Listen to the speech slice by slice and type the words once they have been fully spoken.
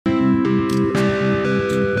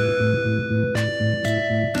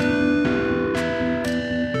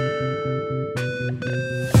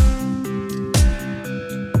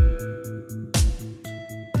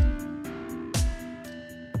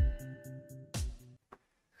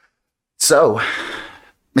So,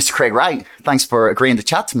 Mr. Craig Wright, thanks for agreeing to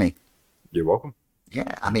chat to me. You're welcome.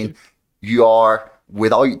 Yeah, I Thank you. mean, you are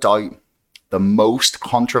without doubt the most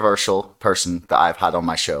controversial person that I've had on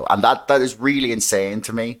my show, and that is really insane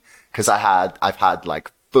to me because I've had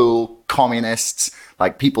like full communists,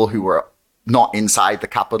 like people who were not inside the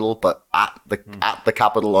Capitol but at the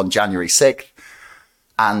Capitol on January 6th,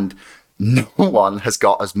 and no one has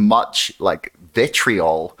got as much like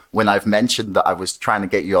vitriol when I've mentioned that I was trying to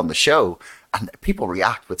get you on the show, and people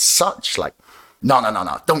react with such like, no, no, no,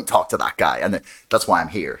 no, don't talk to that guy, and that's why I'm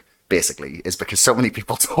here. Basically, is because so many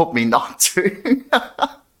people told me not to.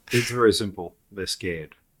 It's very simple. They're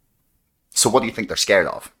scared. So, what do you think they're scared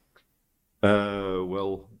of?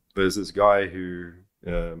 Well, there's this guy who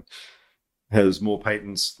has more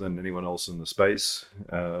patents than anyone else in the space,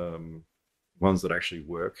 ones that actually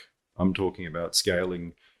work. I'm talking about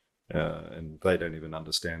scaling, and they don't even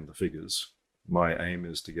understand the figures. My aim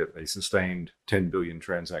is to get a sustained 10 billion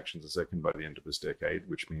transactions a second by the end of this decade,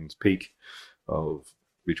 which means peak of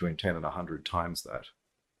between 10 and 100 times that,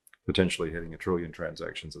 potentially hitting 1 trillion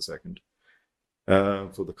transactions a second.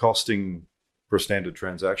 For the costing for a standard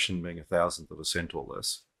transaction being 1,000th of a cent or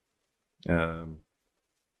less.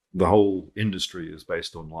 The whole industry is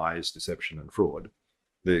based on lies, deception, and fraud.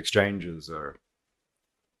 The exchanges are,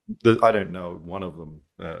 I don't know one of them,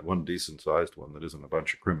 one decent-sized one that isn't a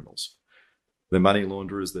bunch of criminals. They're money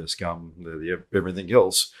launderers, they're scum, they're everything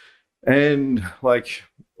else. And like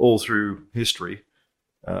all through history,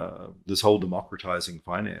 this whole democratizing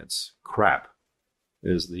finance crap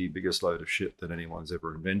is the biggest load of shit that anyone's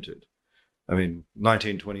ever invented. I mean,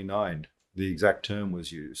 1929, the exact term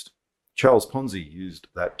was used. Charles Ponzi used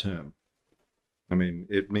that term. I mean,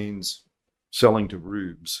 it means selling to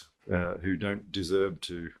rubes who don't deserve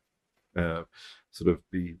to sort of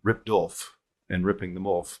be ripped off and ripping them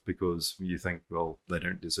off because you think, well, they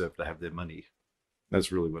don't deserve to have their money.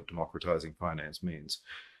 That's really what democratizing finance means.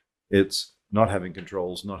 It's not having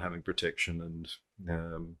controls, not having protection,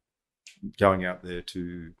 and going out there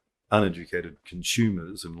to uneducated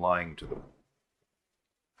consumers and lying to them.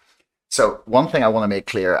 So, one thing I want to make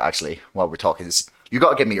clear, actually, while we're talking, is you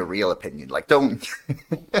got to give me a real opinion. Like, don't,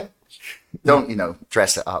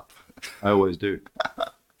 dress it up. I always do.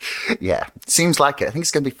 Yeah, seems like it. I think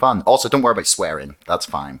it's going to be fun. Also, don't worry about swearing. That's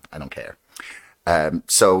fine. I don't care.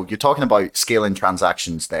 So you're talking about scaling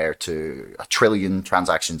transactions there to 1 trillion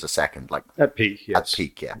transactions a second, like at peak, yes. At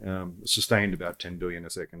peak, yeah. Sustained about 10 billion a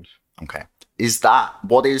second. Okay.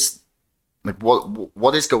 What is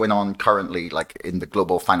going on currently, like in the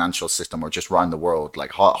global financial system or just around the world?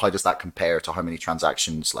 Like how does that compare to how many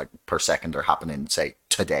transactions like per second are happening, say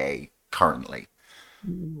today, currently?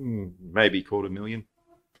 Maybe 250,000.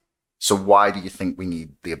 So why do you think we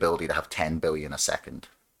need the ability to have 10 billion a second?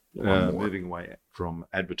 Moving away from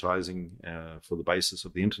advertising for the basis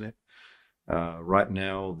of the internet. Right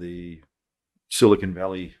now, the Silicon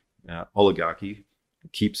Valley oligarchy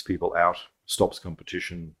keeps people out, stops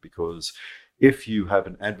competition, because if you have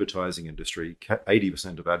an advertising industry,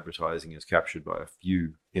 80% of advertising is captured by a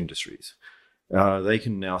few industries. They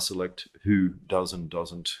can now select who does and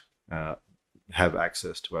doesn't have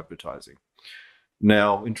access to advertising.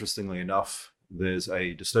 Now, interestingly enough, there's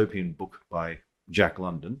a dystopian book by Jack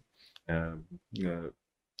London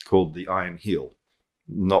called The Iron Heel.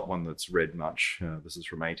 Not one that's read much. This is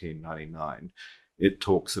from 1899. It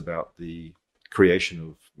talks about the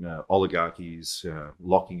creation of oligarchies,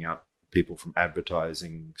 locking out people from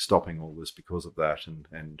advertising, stopping all this because of that,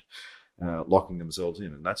 and locking themselves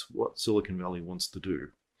in. And that's what Silicon Valley wants to do.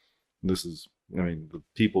 This is, I mean, the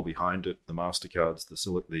people behind it, the MasterCards,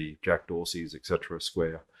 the Jack Dorseys, etc.,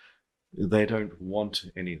 Square, they don't want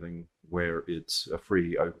anything where it's a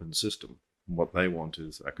free, open system. What they want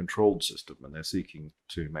is a controlled system, and they're seeking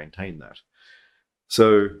to maintain that.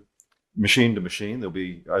 So, machine to machine, there'll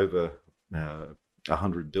be over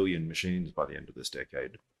 100 billion machines by the end of this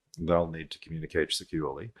decade. They'll need to communicate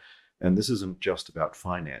securely. And this isn't just about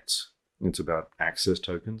finance. It's about access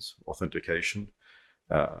tokens, authentication,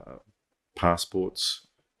 passports,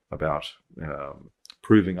 about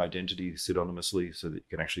proving identity pseudonymously so that you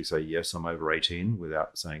can actually say, yes, I'm over 18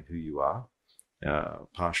 without saying who you are,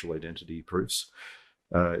 partial identity proofs.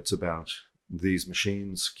 It's about these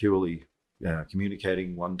machines securely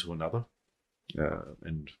communicating one to another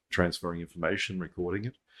and transferring information, recording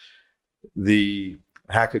it. The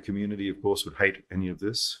hacker community, of course, would hate any of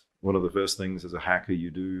this. One of the first things as a hacker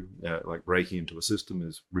you do, like breaking into a system,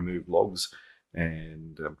 is remove logs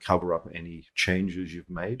and cover up any changes you've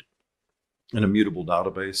made. An immutable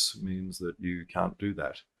database means that you can't do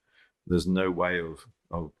that. There's no way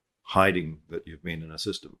of hiding that you've been in a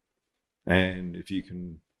system. And if you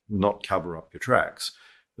can not cover up your tracks,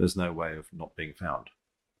 there's no way of not being found.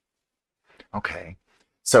 Okay.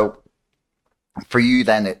 So for you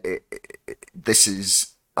then, this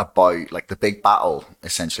is about like the big battle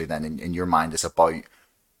essentially then in your mind is about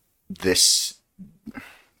this,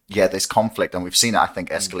 this conflict. And we've seen it, I think,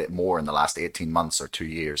 escalate more in the last 18 months or 2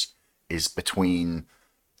 years is between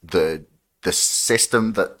the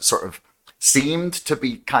system that sort of seemed to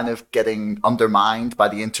be kind of getting undermined by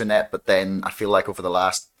the internet. But then I feel like over the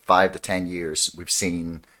last 5 to 10 years, we've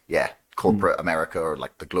seen, corporate America or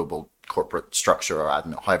like the global corporate structure, or I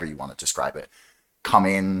don't know, however you want to describe it, come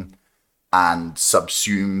in and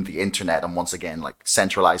subsume the internet and once again like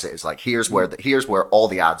centralize it. It's like here's where all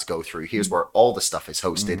the ads go through, here's where all the stuff is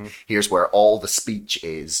hosted, here's where all the speech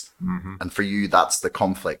is. And for you, that's the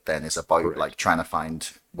conflict then, is about Correct. Like trying to find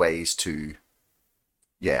ways to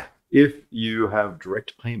if you have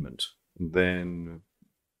direct payment, then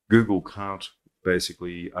Google can't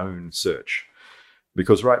basically own search.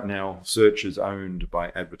 Because right now, search is owned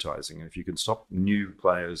by advertising. And if you can stop new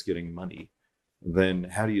players getting money, then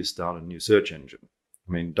how do you start a new search engine?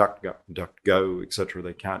 I mean, DuckDuckGo, etc.,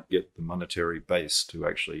 they can't get the monetary base to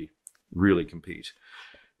actually really compete.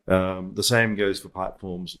 The same goes for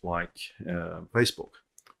platforms like Facebook.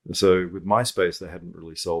 So with MySpace, they hadn't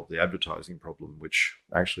really solved the advertising problem, which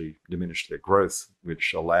actually diminished their growth,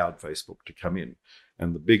 which allowed Facebook to come in.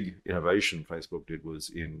 And the big innovation Facebook did was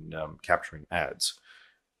in capturing ads.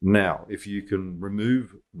 Now, if you can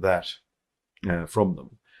remove that from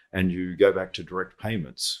them and you go back to direct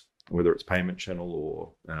payments, whether it's payment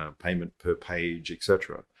channel or payment per page,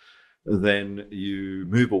 etc., then you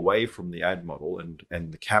move away from the ad model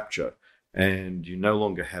and the capture, and you no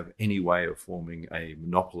longer have any way of forming a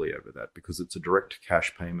monopoly over that because it's a direct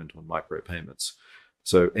cash payment on micropayments.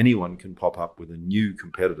 So anyone can pop up with a new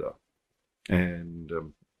competitor. And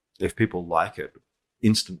if people like it,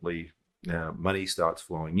 instantly money starts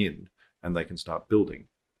flowing in and they can start building.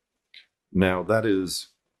 Now, that is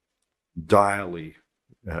direly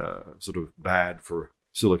sort of bad for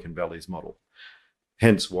Silicon Valley's model.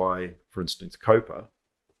 Hence why, for instance, COPA,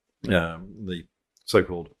 the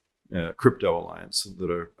so-called crypto alliance that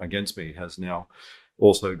are against me, has now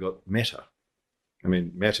also got Meta. I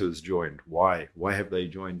mean, Meta's joined. Why? Why have they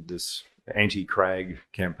joined this anti-Crag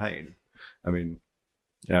campaign? I mean,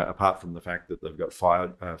 apart from the fact that they've got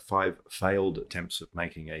five failed attempts at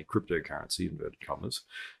making a cryptocurrency, inverted commas,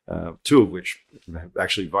 2 of which have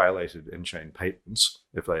actually violated in-chain patents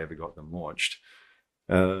if they ever got them launched.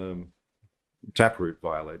 Taproot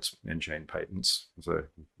violates in-chain patents. So,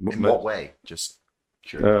 in what way? Just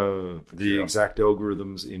sure. The exact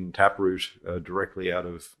algorithms in Taproot are directly out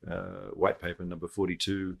of white paper number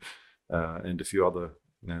 42 and a few other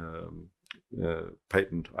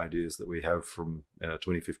patent ideas that we have from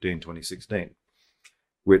 2015, 2016,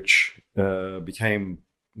 which became,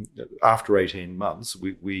 after 18 months,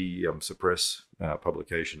 we suppress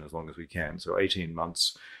publication as long as we can. So 18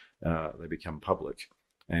 months, they become public.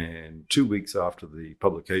 And 2 weeks after the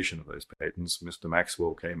publication of those patents, Mr.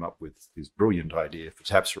 Maxwell came up with his brilliant idea for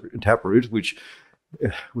Taproot, which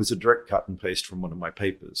was a direct cut and paste from one of my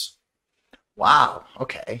papers. Wow.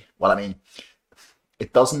 Okay. Well, I mean,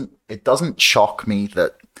 it doesn't shock me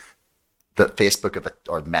that Facebook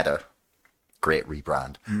or Meta, great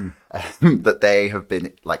rebrand, that they have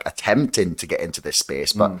been like attempting to get into this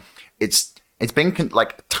space, but it's been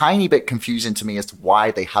like a tiny bit confusing to me as to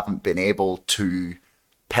why they haven't been able to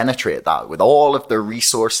penetrate that with all of their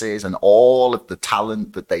resources and all of the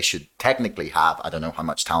talent that they should technically have. I don't know how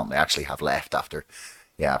much talent they actually have left after.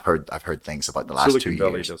 Yeah, I've heard things about the last Silicon 2 years.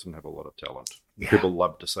 Valley doesn't have a lot of talent. Yeah. People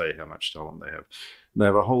love to say how much talent they have. They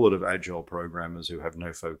have a whole lot of agile programmers who have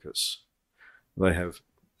no focus. They have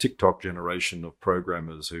TikTok generation of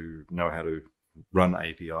programmers who know how to run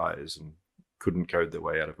APIs and couldn't code their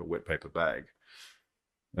way out of a wet paper bag.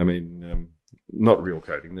 I mean, not real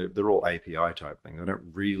coding. They're all API type thing. They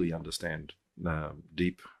don't really understand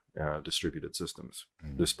deep distributed systems,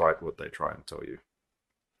 despite what they try and tell you.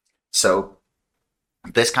 So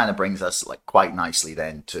this kind of brings us like quite nicely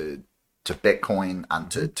then to Bitcoin and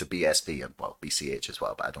to BSV and BCH as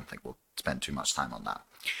well, but I don't think we'll spend too much time on that.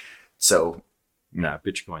 So no,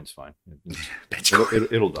 Bitcoin's fine.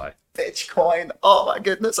 Bitcoin. It'll die. Bitcoin. Oh my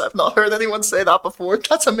goodness, I've not heard anyone say that before.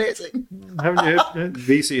 That's amazing. Haven't you heard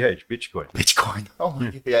VCH, Bitcoin? Bitcoin.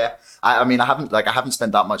 Oh yeah. I mean, I haven't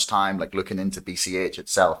spent that much time like looking into BCH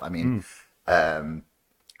itself. I mean,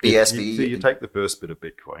 BSV. So you take the first bit of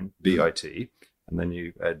Bitcoin, BIT, and then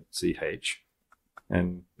you add CH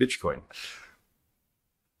and Bitcoin.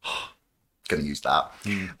 Gonna use that.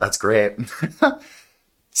 That's great.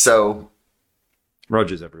 So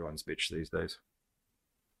Roger's everyone's bitch these days.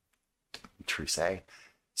 True say.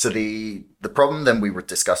 So the problem then we were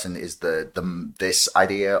discussing is the this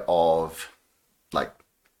idea of like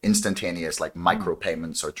instantaneous like micro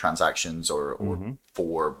payments or transactions or Mm-hmm.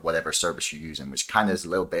 for whatever service you're using, which kind of is a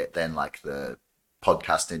little bit then like the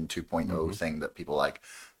podcasting 2.0 Mm-hmm. thing that people like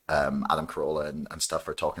Adam Carolla and stuff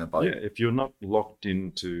are talking about. Yeah, if you're not locked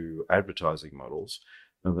into advertising models,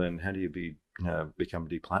 then how do you become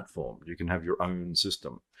deplatformed? You can have your own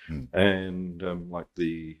system, Hmm. and like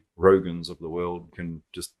the Rogans of the world can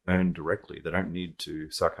just earn directly. They don't need to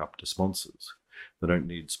suck up to sponsors. They don't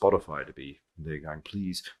need Spotify to be there going,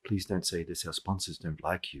 please, please don't say this. Our sponsors don't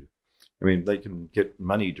like you. I mean, they can get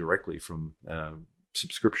money directly from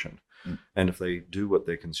subscription, Hmm. and if they do what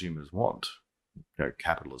their consumers want,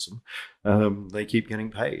 capitalism, they keep getting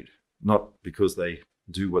paid, not because they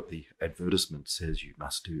do what the advertisement says you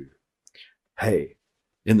must do. Hey,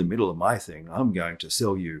 in the middle of my thing, I'm going to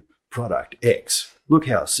sell you product X. Look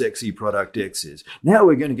how sexy product X is. Now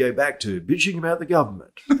we're going to go back to bitching about the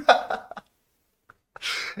government.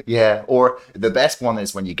 Yeah, or the best one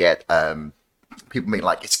is when you get people being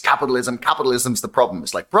like, it's capitalism, capitalism's the problem.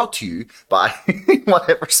 It's like brought to you by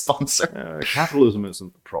whatever sponsor. Capitalism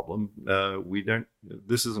isn't the problem.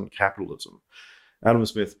 This isn't capitalism. Adam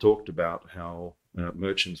Smith talked about how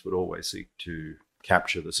merchants would always seek to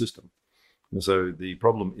capture the system. And so the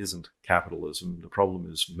problem isn't capitalism. The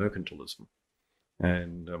problem is mercantilism.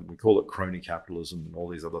 And we call it crony capitalism and all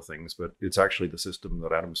these other things, but it's actually the system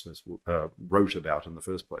that Adam Smith wrote about in the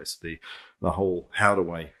first place. The whole, how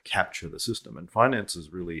do I capture the system? And finance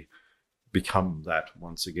has really become that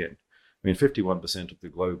once again. I mean, 51% of the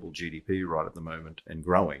global GDP right at the moment and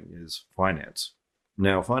growing is finance.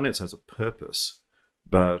 Now, finance has a purpose,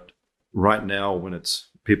 but right now when it's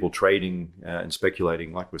people trading and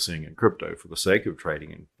speculating like we're seeing in crypto for the sake of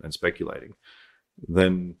trading and speculating,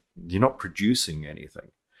 then you're not producing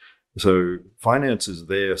anything. So finance is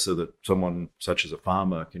there so that someone such as a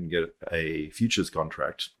farmer can get a futures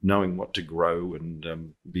contract, knowing what to grow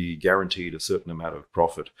and be guaranteed a certain amount of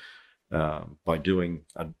profit by doing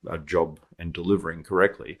a job and delivering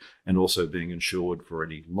correctly, and also being insured for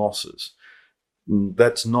any losses.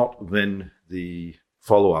 That's not then the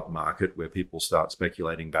follow-up market where people start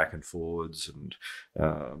speculating back and forwards and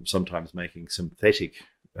sometimes making synthetic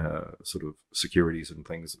sort of securities and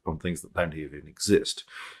things on things that don't even exist.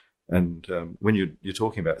 And when you're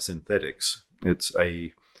talking about synthetics, it's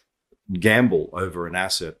a gamble over an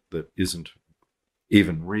asset that isn't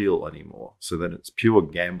even real anymore. So then it's pure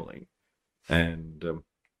gambling. And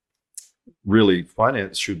really,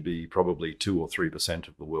 finance should be probably 2 or 3%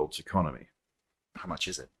 of the world's economy. How much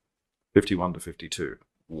is it? 51 to 52.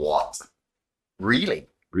 What? Really?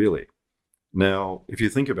 Really. Now, if you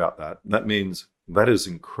think about that, that means that is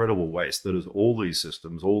incredible waste. That is all these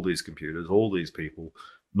systems, all these computers, all these people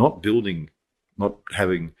not building, not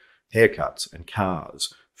having haircuts and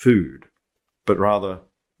cars, food, but rather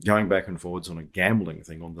going back and forwards on a gambling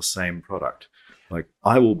thing on the same product. Like,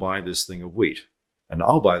 I will buy this thing of wheat and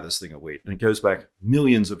I'll buy this thing of wheat. And it goes back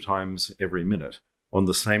millions of times every minute on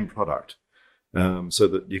the same product, so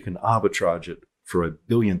that you can arbitrage it for a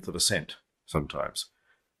billionth of a cent sometimes.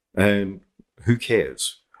 And who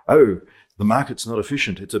cares? Oh, the market's not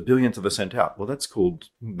efficient. It's a billionth of a cent out. Well,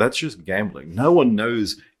 that's just gambling. No one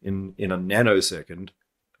knows in a nanosecond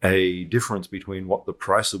a difference between what the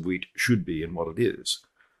price of wheat should be and what it is.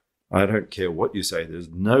 I don't care what you say. There's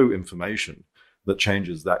no information that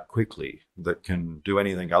changes that quickly that can do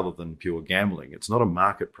anything other than pure gambling. It's not a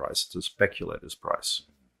market price. It's a speculator's price.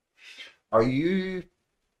 Are you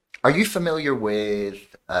familiar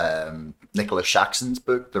with Nicholas Shaxson's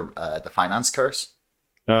book, The Finance Curse?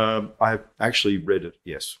 I've actually read it,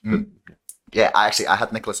 yes. But, Yeah, I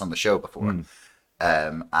had Nicholas on the show before,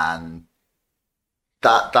 and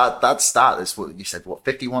that stat is what you said. What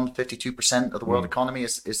 51, 52% of the world economy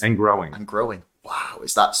is and growing. and growing. Wow,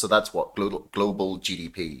 is that so? That's what global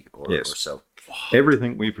GDP or, Yes. or so.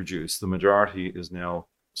 Everything we produce, the majority is now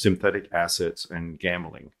synthetic assets and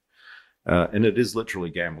gambling. And it is literally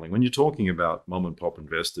gambling. When you're talking about mom and pop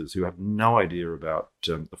investors who have no idea about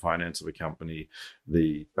the finance of a company,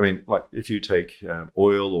 like if you take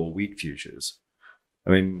oil or wheat futures, I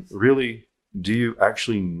mean, really, do you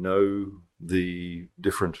actually know the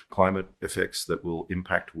different climate effects that will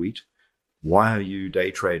impact wheat? Why are you day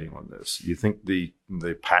trading on this? You think the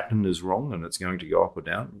pattern is wrong and it's going to go up or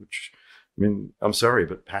down? Which, I mean, I'm sorry,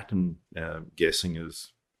 but pattern guessing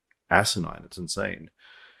is asinine. It's insane.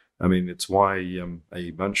 I mean, it's why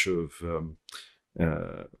a bunch of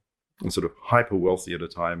sort of hyper wealthy at a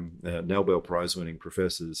time Nobel Prize winning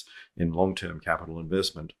professors in long-term capital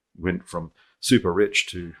investment went from super rich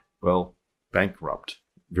to, well, bankrupt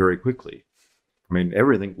very quickly. I mean,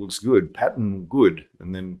 everything looks good, pattern good,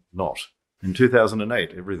 and then not. In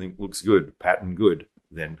 2008, everything looks good, pattern good,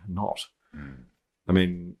 then not. I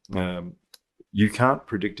mean, you can't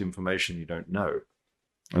predict information you don't know.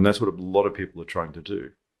 And that's what a lot of people are trying to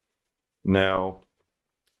do. Now,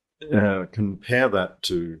 compare that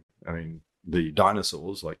to, I mean, the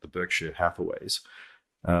dinosaurs like the Berkshire Hathaways,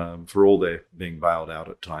 for all their being bailed out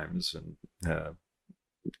at times. And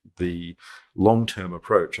the long-term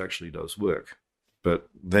approach actually does work. But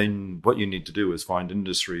then what you need to do is find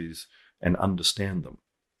industries and understand them.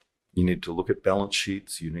 You need to look at balance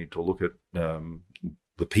sheets. You need to look at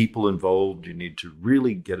the people involved. You need to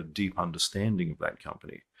really get a deep understanding of that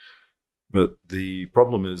company. But the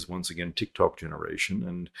problem is, once again, TikTok generation,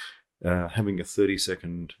 and having a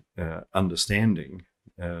 30-second understanding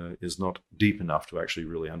is not deep enough to actually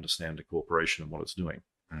really understand a corporation and what it's doing.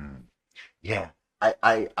 Yeah.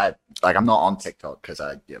 I like, I'm not on TikTok because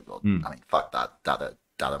I mean, fuck that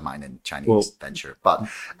data mining Chinese venture. But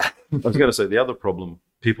I was going to say, the other problem,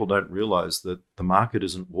 people don't realize that the market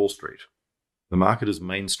isn't Wall Street. The market is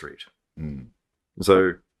Main Street.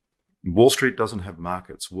 So Wall Street doesn't have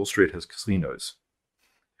markets. Wall Street has casinos.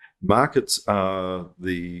 Markets are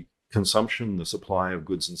the consumption, the supply of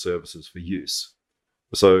goods and services for use.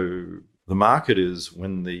 So the market is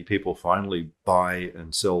when the people finally buy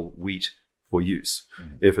and sell wheat for use.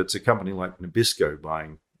 If it's a company like Nabisco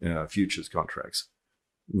buying futures contracts,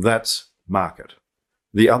 that's market.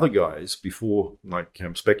 The other guys, before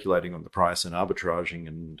speculating on the price and arbitraging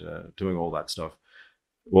and doing all that stuff,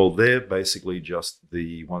 well, they're basically just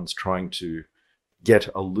the ones trying to get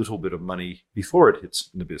a little bit of money before it hits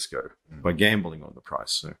Nabisco by gambling on the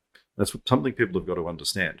price. So that's something people have got to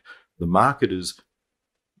understand. The market is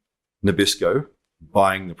Nabisco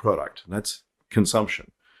buying the product. That's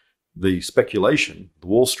consumption. The speculation, the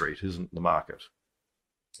Wall Street, isn't the market.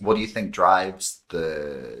 What do you think drives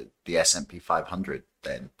the S&P 500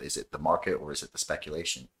 then? Is it the market or is it the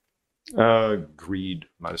speculation? Greed,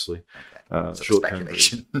 mostly. Okay. So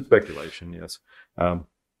speculation. Speculation, yes.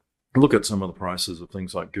 Look at some of the prices of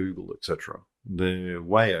things like Google, etc. They're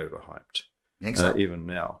way overhyped, even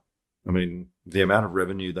now. I mean, the amount of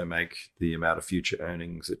revenue they make, the amount of future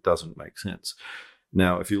earnings, it doesn't make sense.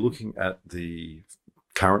 Now, if you're looking at the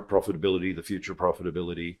current profitability, the future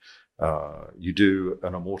profitability, you do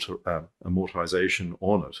an amortization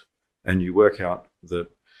on it, and you work out that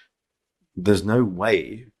there's no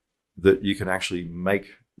way that you can actually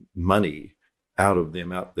make money out of the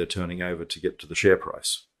amount they're turning over to get to the share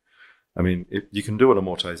price. I mean, you can do an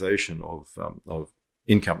amortization of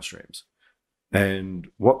income streams, and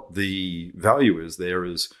what the value is there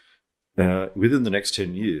is within the next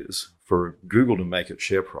 10 years for Google to make its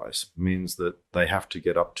share price means that they have to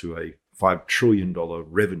get up to a $5 trillion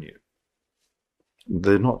revenue.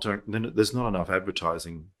 They're not doing, there's not enough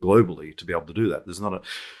advertising globally to be able to do that.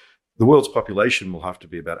 The world's population will have to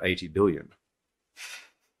be about 80 billion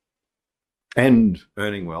and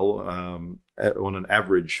earning well, on an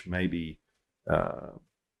average, maybe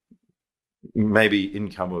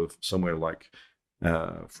income of somewhere like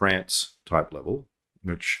France type level,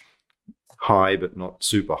 which high but not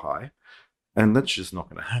super high, and that's just not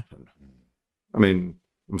going to happen. I mean,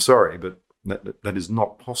 I'm sorry, but that is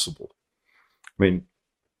not possible. I mean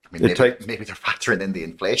maybe they're factoring in the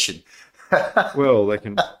inflation. Well, they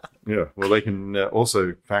can, yeah. Well, they can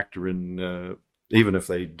also factor in, even if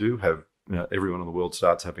they do have, everyone in the world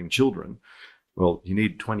starts having children. Well, you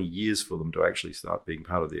need 20 years for them to actually start being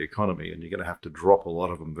part of the economy, and you're going to have to drop a lot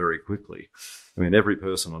of them very quickly. I mean, every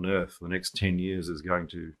person on Earth, the next 10 years is going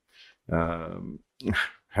to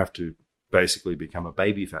have to basically become a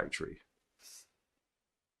baby factory.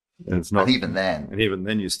 And it's not, and even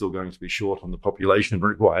then, you're still going to be short on the population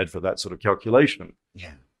required for that sort of calculation.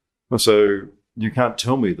 Yeah. So you can't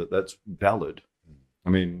tell me that that's valid.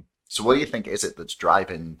 I mean, so what do you think is it that's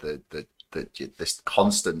driving this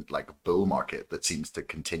constant bull market that seems to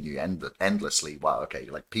continue endlessly? Wow, okay,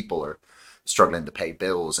 people are struggling to pay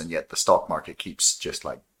bills, and yet the stock market keeps just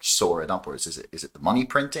soaring upwards. Is it the money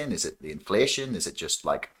printing? Is it the inflation? Is it just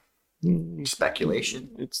speculation?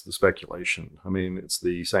 It's the speculation. I mean, it's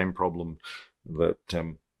the same problem that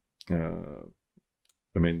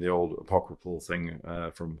the old apocryphal thing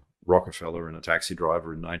from Rockefeller and a taxi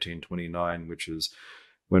driver in 1929, which is,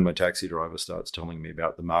 when my taxi driver starts telling me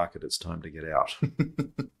about the market, it's time to get out.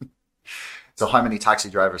 So how many taxi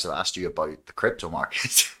drivers have asked you about the crypto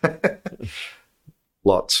market?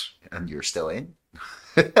 Lots. And you're still in?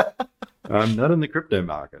 I'm not in the crypto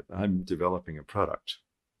market. I'm developing a product.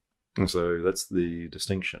 And so that's the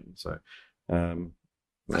distinction. So I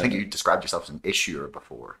think you described yourself as an issuer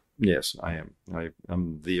before. Yes, I am.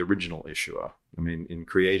 I'm the original issuer. I mean, in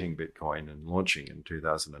creating Bitcoin and launching in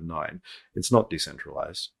 2009, it's not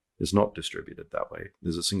decentralized. It's not distributed that way.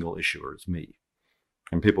 There's a single issuer. It's me.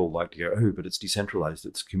 And people like to go, oh, but it's decentralized.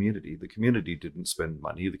 It's a community. The community didn't spend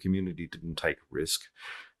money. The community didn't take risk.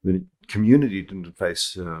 The community didn't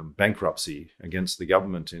face bankruptcy against the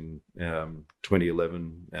government in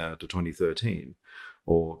 2011 to 2013.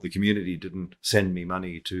 Or the community didn't send me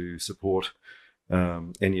money to support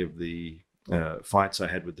any of the fights I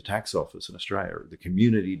had with the tax office in Australia. The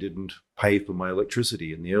community didn't pay for my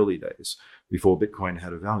electricity in the early days before Bitcoin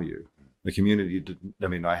had a value. The community didn't, I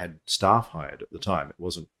mean, I had staff hired at the time. It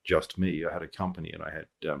wasn't just me. I had a company and I had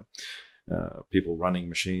people running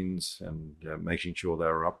machines and making sure they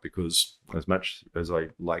were up, because as much as I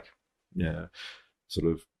like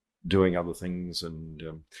sort of doing other things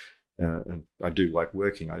and I do like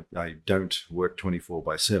working, I don't work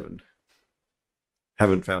 24/7.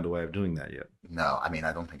 Haven't found a way of doing that yet. No, I mean,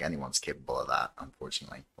 I don't think anyone's capable of that,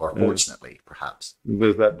 unfortunately, or fortunately, perhaps.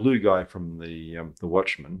 There's that blue guy from the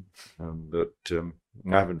Watchmen, but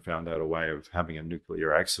I haven't found out a way of having a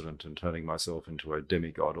nuclear accident and turning myself into a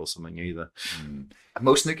demigod or something either.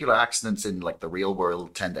 Most nuclear accidents in like the real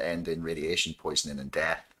world tend to end in radiation poisoning and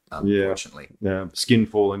death. Unfortunately, skin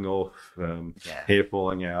falling off, hair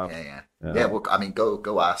falling out. Yeah. Well, I mean,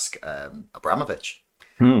 go ask Abramovich.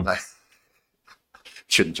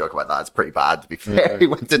 Shouldn't joke about that. It's pretty bad, to be fair. He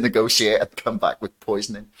went to negotiate and come back with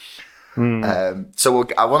poisoning. So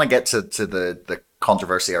I want to get to the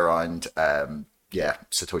controversy around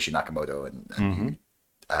Satoshi Nakamoto and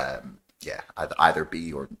either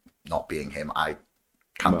be or not being him. I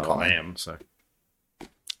can't comment. I am, so.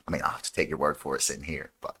 I mean, I'll have to take your word for it sitting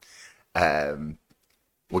here, but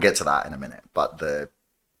we'll get to that in a minute. But the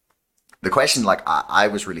question, like I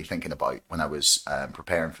was really thinking about when I was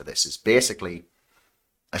preparing for this, is basically,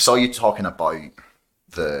 I saw you talking about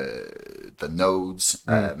the nodes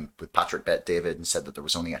with Patrick Bet-David, and said that there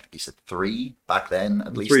was only, I think he said 3 back then,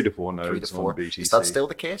 at least 3 to 4 nodes 3 to 4. on BTC. Is that still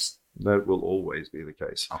the case? That will always be the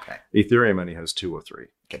case. Okay. Ethereum only has 2 or 3.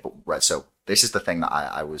 Okay, but right. So this is the thing that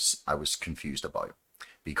I was confused about,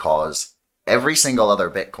 because every single other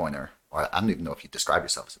Bitcoiner, or I don't even know if you describe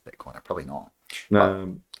yourself as a Bitcoiner, probably not.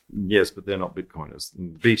 Yes, but they're not Bitcoiners.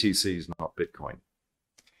 BTC is not Bitcoin.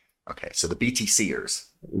 Okay, so the BTCers.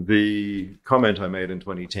 The comment I made in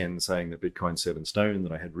 2010 saying that Bitcoin's set in stone,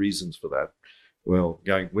 that I had reasons for that. Well,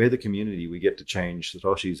 we're the community, we get to change.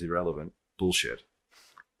 Satoshi's irrelevant. Bullshit.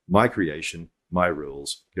 My creation, my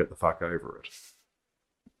rules. Get the fuck over it.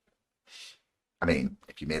 I mean,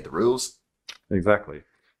 if you made the rules. Exactly.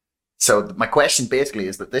 So my question basically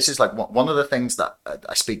is that this is like one of the things that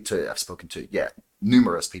I've spoken to,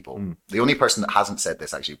 numerous people. The only person that hasn't said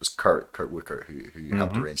this actually was Kurt Wicker, who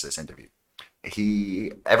helped arrange this interview.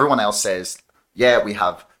 Everyone else says, we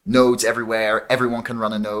have nodes everywhere. Everyone can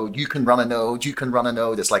run a node. You can run a node. You can run a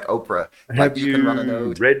node. It's like Oprah. Have you can run a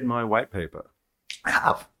node. Read my white paper? I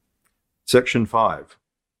have. Section 5.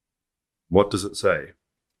 What does it say?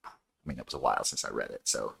 I mean, it was a while since I read it.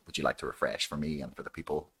 So would you like to refresh for me and for the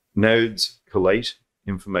people? Nodes collate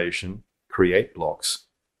information, create blocks,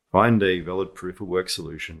 find a valid proof of work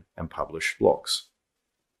solution, and publish blocks.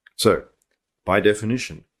 So, by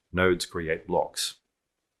definition, nodes create blocks.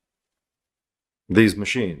 These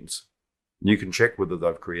machines, you can check whether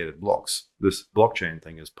they've created blocks. This blockchain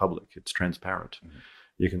thing is public. It's transparent.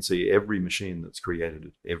 You can see every machine that's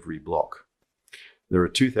created every block. There are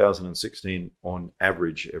 2,016 on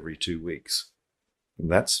average every 2 weeks.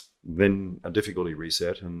 And that's then a difficulty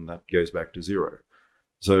reset, and that goes back to 0.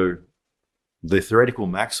 So the theoretical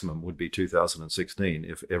maximum would be 2016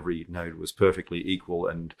 if every node was perfectly equal,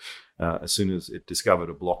 and as soon as it discovered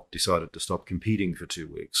a block, decided to stop competing for 2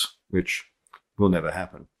 weeks, which will never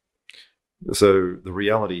happen. So the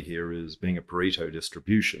reality here is, being a Pareto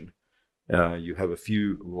distribution, you have a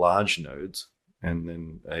few large nodes and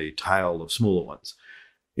then a tail of smaller ones.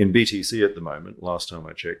 In BTC at the moment, last time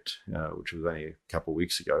I checked, which was only a couple of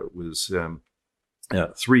weeks ago, it was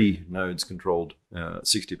 3 nodes controlled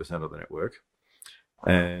 60% of the network,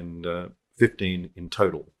 and 15 in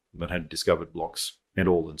total that had discovered blocks, and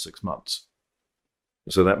all in 6 months.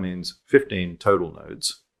 So that means 15 total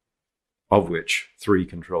nodes, of which 3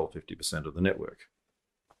 control 50% of the network.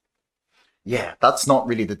 Yeah, that's not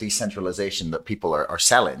really the decentralization that people are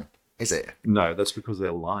selling, is it? No, that's because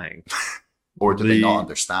they're lying. Or do they not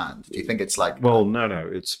understand? Do you think it's like... Well, no,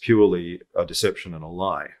 it's purely a deception and a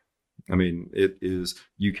lie. I mean, it is,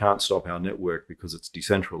 you can't stop our network because it's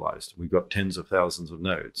decentralized. We've got tens of thousands of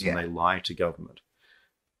nodes, and they lie to government.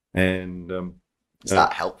 And Is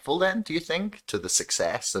that helpful then, do you think, to the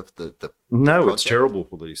success of the No, it's project? terrible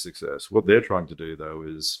for the success. What they're trying to do, though,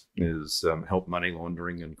 is help money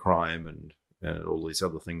laundering and crime and all these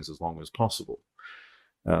other things as long as possible.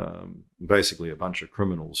 Basically, a bunch of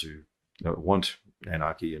criminals who want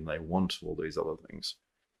anarchy and they want all these other things.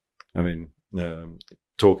 I mean,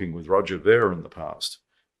 talking with Roger Ver in the past,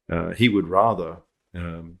 he would rather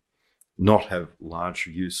not have large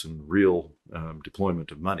use and real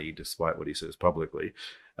deployment of money, despite what he says publicly,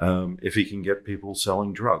 if he can get people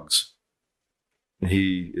selling drugs.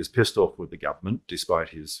 He is pissed off with the government, despite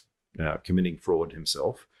his committing fraud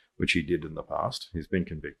himself, which he did in the past. He's been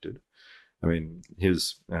convicted. I mean,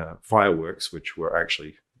 his fireworks, which were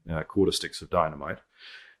actually quarter sticks of dynamite,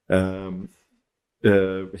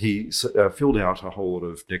 he filled out a whole lot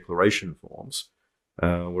of declaration forms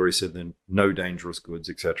where he said then no dangerous goods,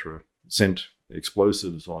 etc., sent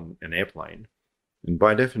explosives on an airplane. And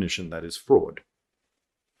by definition, that is fraud.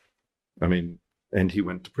 I mean, and he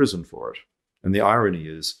went to prison for it. And the irony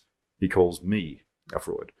is he calls me a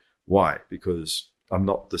fraud. Why? Because I'm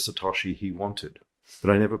not the Satoshi he wanted,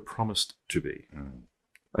 but I never promised to be.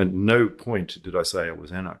 At no point did I say I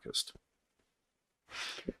was anarchist.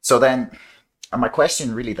 So then, and my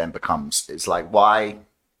question really then becomes, is like, why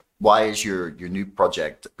is your new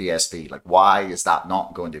project BSV, like, why is that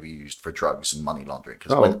not going to be used for drugs and money laundering?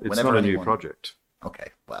 Because it's not a new project.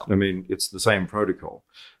 Okay, well, I mean, it's the same protocol.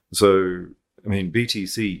 So, I mean,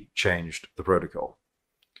 BTC changed the protocol.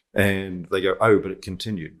 And they go, oh, but it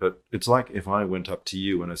continued. But it's like if I went up to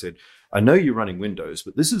you and I said, I know you're running Windows,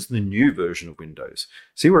 but this is the new version of Windows.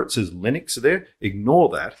 See where it says Linux there? Ignore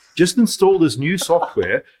that. Just install this new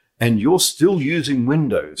software and you're still using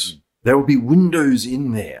Windows. There will be Windows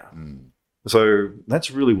in there. So that's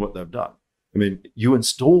really what they've done. I mean, you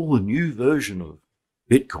install the new version of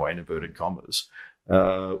Bitcoin, inverted commas,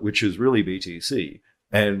 which is really BTC,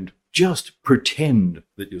 and just pretend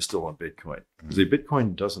that you're still on Bitcoin. Because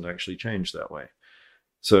Bitcoin doesn't actually change that way.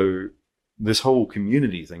 So this whole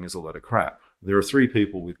community thing is a lot of crap. There are 3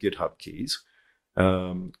 people with GitHub keys,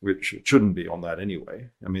 which shouldn't be on that anyway.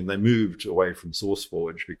 I mean, they moved away from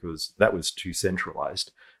SourceForge because that was too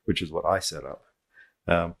centralized, which is what I set up.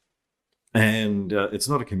 And it's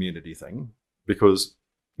not a community thing because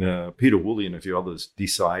Peter Woolley and a few others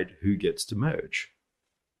decide who gets to merge.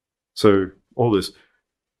 So all this,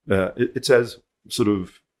 it's as sort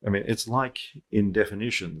of, I mean, it's like in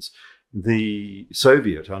definitions, the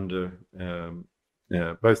Soviet under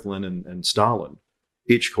both Lenin and Stalin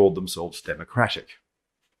each called themselves democratic.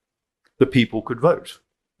 The people could vote.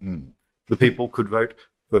 The people could vote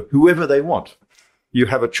for whoever they want. You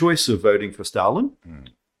have a choice of voting for Stalin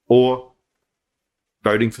or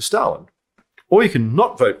voting for Stalin. Or you can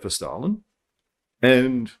not vote for Stalin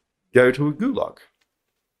and go to a gulag.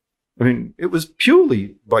 I mean, it was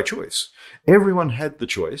purely by choice. Everyone had the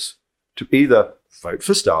choice to either vote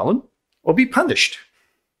for Stalin or be punished.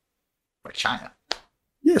 by China.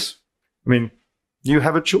 Yes. I mean, you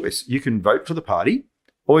have a choice. You can vote for the party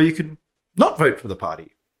or you can not vote for the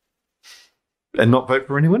party and not vote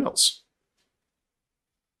for anyone else.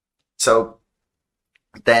 So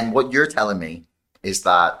then what you're telling me is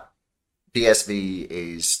that BSV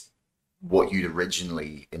is what you'd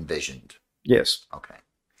originally envisioned. Yes. Okay.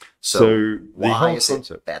 So So the why whole is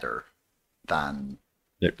concept, it better than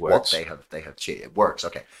it what works. they have cheated? It works.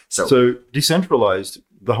 Okay. So, So decentralized,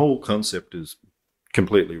 the whole concept is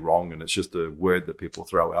completely wrong, and it's just a word that people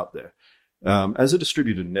throw out there. As a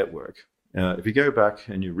distributed network, if you go back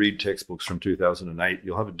and you read textbooks from 2008,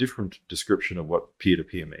 you'll have a different description of what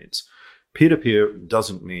peer-to-peer means. Peer-to-peer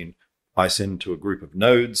doesn't mean I send to a group of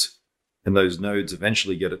nodes, and those nodes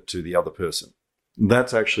eventually get it to the other person.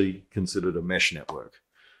 That's actually considered a mesh network.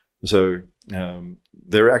 So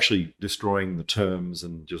they're actually destroying the terms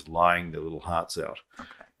and just lying their little hearts out.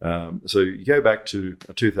 So you go back to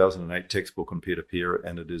a 2008 textbook on peer-to-peer,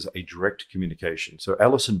 and it is a direct communication. So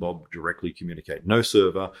Alice and Bob directly communicate. No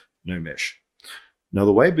server, no mesh. Now,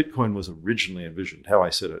 the way Bitcoin was originally envisioned, how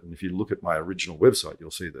I said it, and if you look at my original website,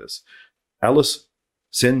 you'll see this. Alice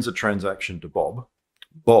sends a transaction to Bob.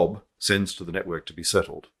 Bob sends to the network to be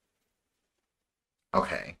settled.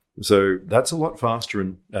 okay. So that's a lot faster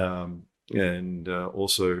and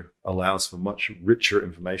also allows for much richer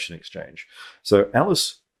information exchange. So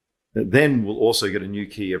Alice then will also get a new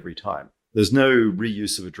key every time. There's no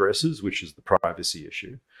reuse of addresses, which is the privacy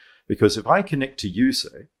issue. Because if I connect to you,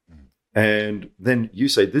 say, and then you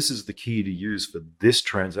say, this is the key to use for this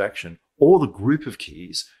transaction, or the group of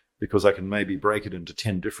keys, because I can maybe break it into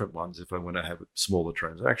 10 different ones if I want to have smaller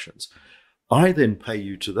transactions. I then pay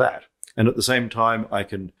you to that. And at the same time, I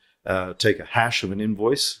can take a hash of an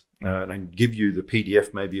invoice and I can give you the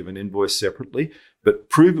PDF maybe of an invoice separately, but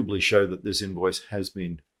provably show that this invoice has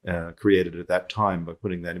been created at that time by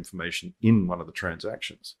putting that information in one of the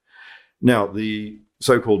transactions. Now, the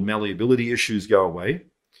so-called malleability issues go away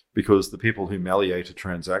because the people who malleate a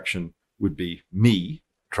transaction would be me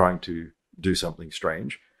trying to do something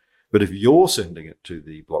strange. But if you're sending it to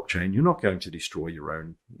the blockchain, you're not going to destroy your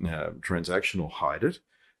own transaction or hide it.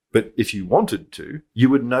 But if you wanted to, you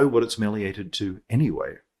would know what it's malleated to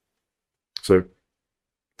anyway. So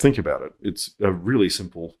think about it. It's a really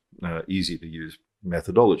simple, easy to use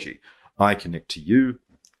methodology. I connect to you,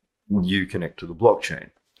 you connect to the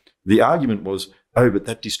blockchain. The argument was, oh, but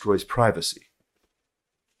that destroys privacy.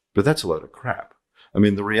 But that's a load of crap. I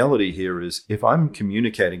mean, the reality here is if I'm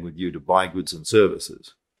communicating with you to buy goods and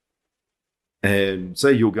services, and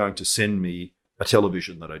say you're going to send me a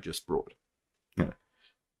television that I just brought,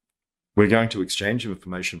 we're going to exchange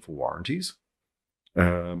information for warranties.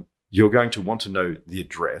 You're going to want to know the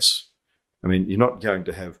address. I mean, you're not going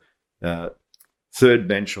to have third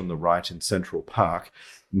bench on the right in Central Park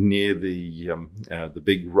near the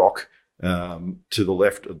big rock to the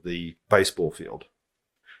left of the baseball field.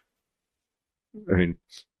 I mean,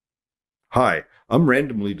 hi, I'm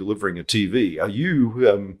randomly delivering a TV. Are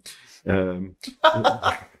you...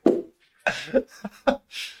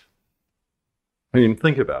 I mean,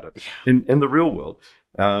 think about it. In the real world,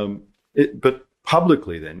 but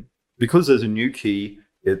publicly then, because there's a new key,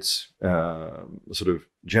 it's sort of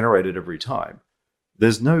generated every time.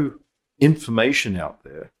 There's no information out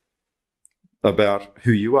there about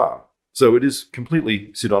who you are. So it is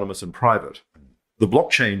completely pseudonymous and private. The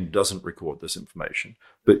blockchain doesn't record this information,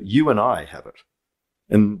 but you and I have it.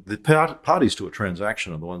 And the parties to a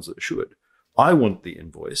transaction are the ones that should. I want the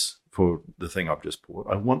invoice for the thing I've just bought.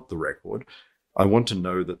 I want the record. I want to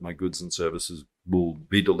know that my goods and services will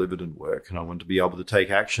be delivered and work, and I want to be able to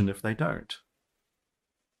take action if they don't.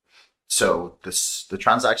 So the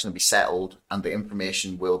transaction will be settled and the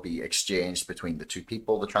information will be exchanged between the two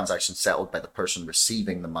people. The transaction settled by the person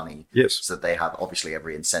receiving the money. Yes. So that they have obviously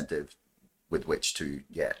every incentive with which to,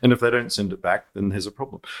 And if they don't send it back, then there's a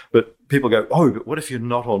problem. But people go, oh, but what if you're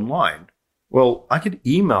not online? Well, I could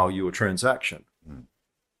email you a transaction. Mm.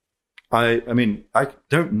 I mean, I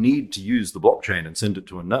don't need to use the blockchain and send it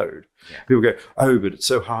to a node. Yeah. People go, oh, but it's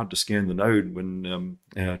so hard to scan the node when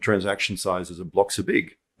transaction sizes and blocks are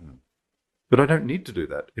big. Mm. But I don't need to do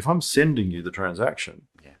that. If I'm sending you the transaction,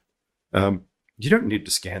 you don't need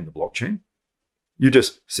to scan the blockchain. You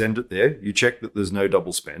just send it there. You check that there's no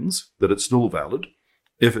double spends, that it's still valid.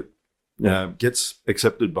 If it gets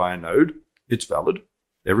accepted by a node, it's valid.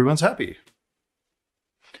 Everyone's happy.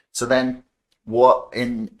 So then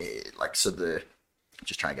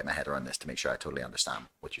just trying to get my head around this to make sure I totally understand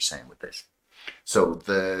what you're saying with this. So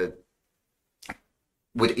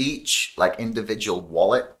would each individual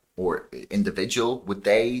wallet or individual, would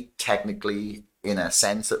they technically, in a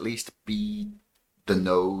sense at least, be the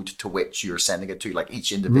node to which you're sending it to? Like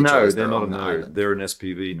each individual? No, they're not a node. Island. They're an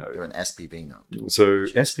SPV node. They're an SPV node. So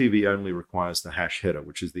SPV only requires the hash header,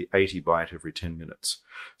 which is the 80 byte every 10 minutes.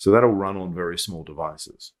 So that'll run on very small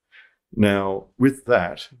devices. Now, with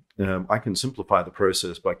that, I can simplify the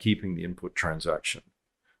process by keeping the input transaction.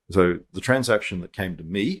 So the transaction that came to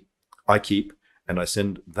me, I keep, and I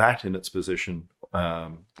send that in its position,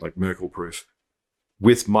 like Merkle proof,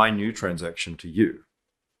 with my new transaction to you.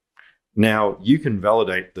 Now, you can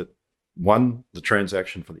validate that, one, the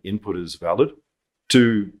transaction for the input is valid,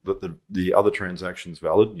 two, that the other transaction is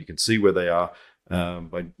valid. You can see where they are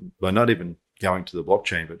by not even going to the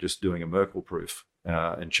blockchain, but just doing a Merkle proof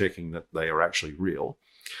and checking that they are actually real.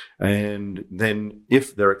 And then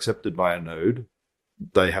if they're accepted by a node,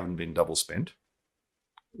 they haven't been double spent.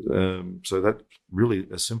 So that's really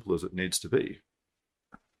as simple as it needs to be.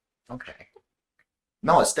 Okay.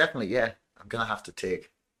 No, it's definitely, I'm going to have to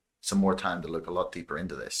take some more time to look a lot deeper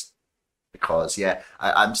into this because,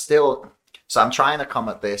 I'm trying to come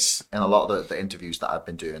at this in a lot of the interviews that I've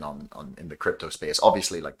been doing on in the crypto space.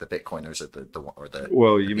 Obviously, like the Bitcoiners or the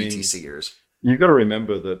BTCers. You've got to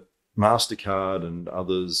remember that MasterCard and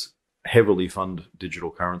others heavily fund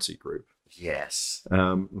Digital Currency Group. Yes.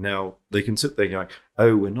 Now, they can sit there going,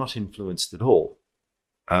 oh, we're not influenced at all.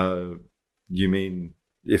 You mean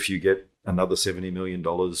if you get another $70 million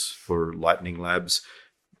for Lightning Labs,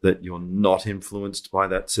 that you're not influenced by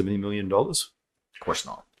that $70 million? Of course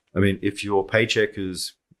not. I mean, if your paycheck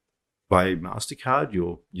is by MasterCard,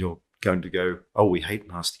 you're going to go, oh, we hate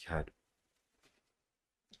MasterCard.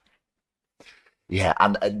 Yeah,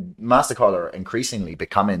 and MasterCard are increasingly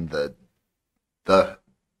becoming the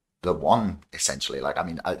one, essentially. Like, I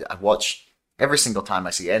mean, I watch every single time I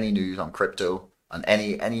see any news on crypto, And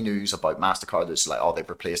any news about MasterCard that's like, oh, they've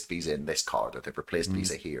replaced Visa in this card, or they've replaced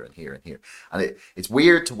Visa here and here and here. And it's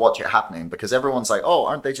weird to watch it happening because everyone's like, oh,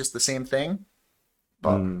 aren't they just the same thing?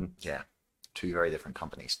 But yeah, two very different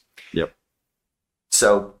companies. Yep.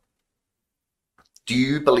 So do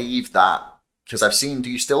you believe that, because I've seen, do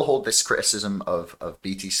you still hold this criticism of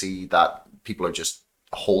BTC that people are just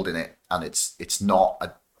holding it and it's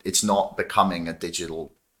not becoming a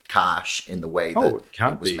digital cash in the way that it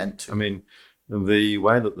can't it was be meant to? I mean, the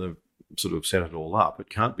way that they've sort of set it all up, it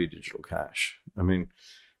can't be digital cash. I mean,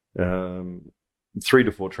 3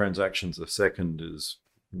 to 4 transactions a second is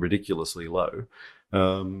ridiculously low.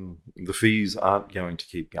 The fees aren't going to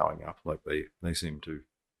keep going up like they seem to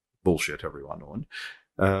bullshit everyone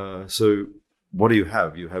on. So what do you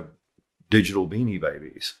have? You have digital Beanie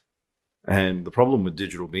Babies. And the problem with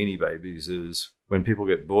digital Beanie Babies is when people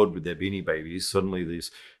get bored with their Beanie Babies, suddenly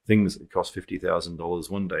these things that cost $50,000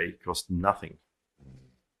 one day cost nothing.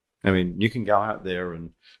 I mean, you can go out there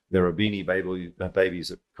and there are Beanie Babies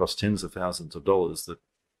that cost tens of thousands of dollars that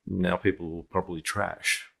now people will probably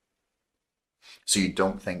trash. So you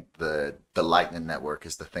don't think the Lightning Network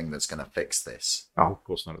is the thing that's going to fix this? Oh, of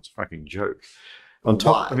course not. It's a fucking joke. On Why?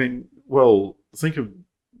 top, I mean, well, think of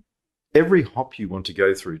every hop you want to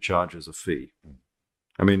go through charges a fee.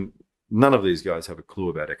 I mean, none of these guys have a clue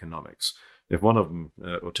about economics. If one of them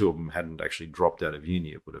or two of them hadn't actually dropped out of uni,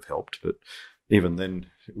 it would have helped. But even then,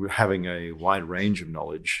 having a wide range of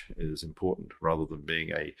knowledge is important rather than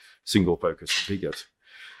being a single focused bigot.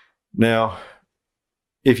 Now,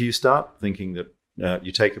 if you start thinking that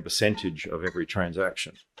you take a percentage of every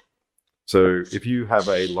transaction, so if you have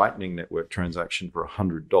a Lightning Network transaction for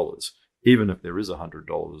 $100, even if there is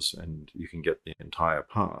 $100 and you can get the entire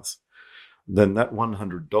path, then that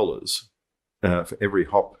 $100 for every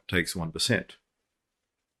hop takes 1%.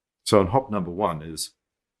 So on hop number 1 is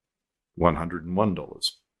 $101.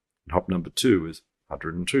 And hop number 2 is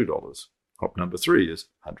 $102. Hop number 3 is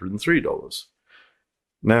 $103.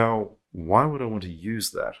 Now, why would I want to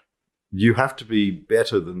use that? You have to be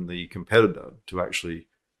better than the competitor to actually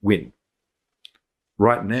win.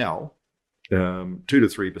 Right now, 2 to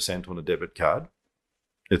 3% on a debit card,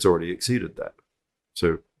 it's already exceeded that.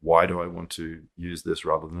 So why do I want to use this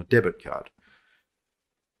rather than a debit card?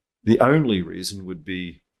 The only reason would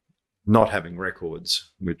be not having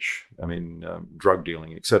records, which, I mean, drug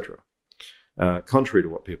dealing, etc. Contrary to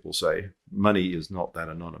what people say, money is not that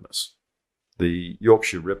anonymous. The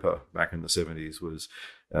Yorkshire Ripper back in the 70s was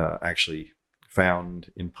actually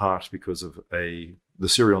found in part because of the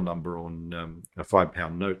serial number on a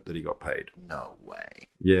 £5 note that he got paid. No way.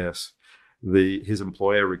 Yes. His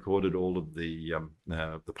employer recorded all of the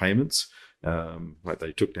payments, like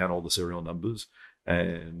they took down all the serial numbers,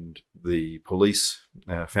 and the police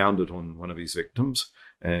found it on one of his victims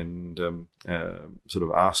and sort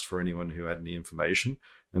of asked for anyone who had any information.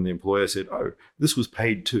 And the employer said, "Oh, this was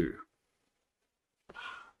paid too."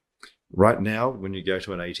 Right now, when you go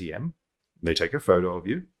to an ATM, they take a photo of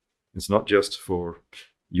you. It's not just for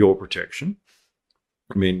your protection.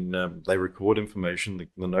 I mean, they record information.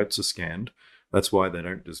 The notes are scanned. That's why they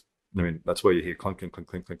don't just, I mean, that's why you hear clunk, clink, clink,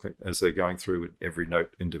 clink, clink, clink as they're going through with every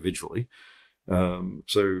note individually.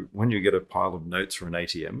 So when you get a pile of notes for an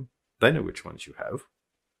ATM, they know which ones you have.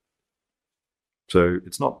 So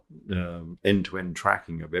it's not end-to-end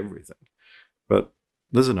tracking of everything, but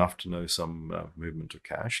there's enough to know some movement of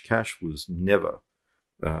cash. Cash was never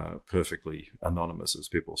perfectly anonymous, as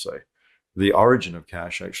people say. The origin of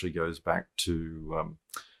cash actually goes back to,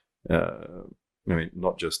 I mean,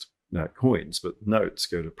 not just coins, but notes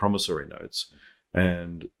go to promissory notes.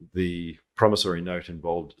 And the promissory note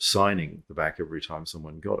involved signing the back every time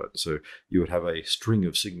someone got it. So you would have a string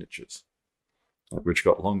of signatures, which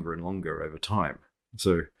got longer and longer over time.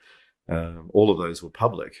 So all of those were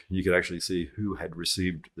public. You could actually see who had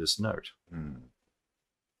received this note.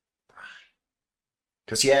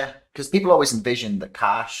 Because people always envision that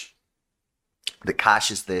cash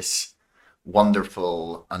is this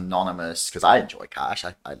wonderful anonymous, because I enjoy cash.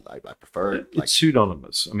 I prefer it. It's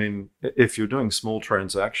pseudonymous. I mean, if you're doing small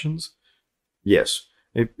transactions, yes.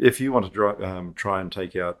 If you want to try and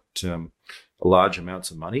take out large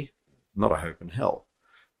amounts of money, not a hope in hell.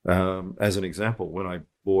 As an example, when I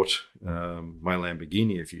bought my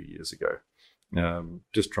Lamborghini a few years ago,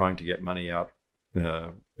 just trying to get money out,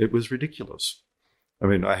 it was ridiculous. I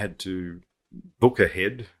mean, I had to book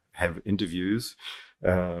ahead, have interviews,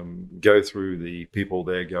 go through the people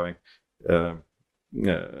there going,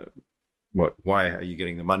 why are you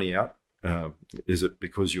getting the money out? Is it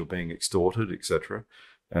because you're being extorted, etc.?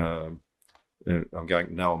 I'm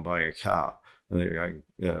going, no, I'm buying a car. And they're going,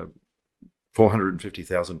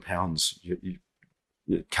 £450,000.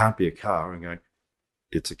 it can't be a car. I'm going,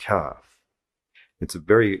 it's a car. It's a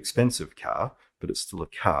very expensive car, but it's still a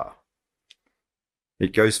car.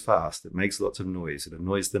 It goes fast. It makes lots of noise. It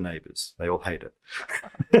annoys the neighbors. They all hate it.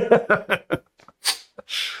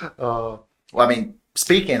 Well, I mean,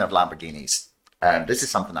 speaking of Lamborghinis, this is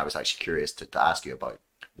something I was actually curious to ask you about.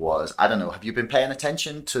 Was, I don't know, have you been paying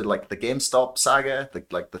attention to like the GameStop saga,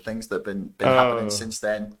 the things that have been happening since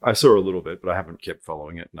then? I saw a little bit, but I haven't kept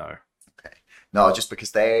following it. No. Okay, no, just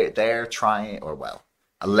because they're trying, or well,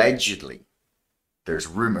 allegedly, there's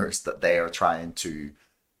rumors that they are trying to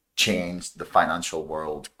change the financial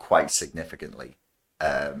world quite significantly.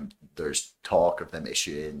 There's talk of them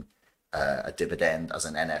issuing a dividend as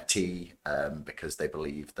an NFT because they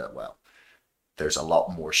believe that, well, there's a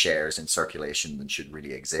lot more shares in circulation than should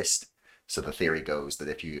really exist. So the theory goes that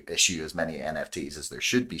if you issue as many NFTs as there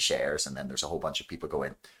should be shares, and then there's a whole bunch of people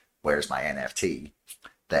going, "Where's my NFT?"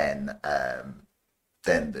 Then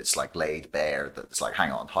it's like laid bare that it's like,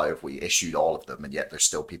 hang on, how have we issued all of them, and yet there's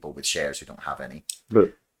still people with shares who don't have any?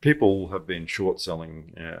 But people have been short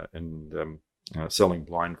selling and selling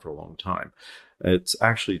blind for a long time. It's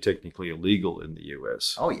actually technically illegal in the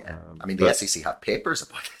US. Oh yeah, I mean the SEC have papers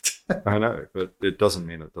about it. I know, but it doesn't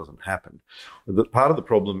mean it doesn't happen. The part of the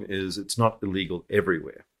problem is it's not illegal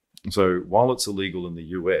everywhere. So while it's illegal in the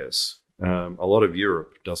US, a lot of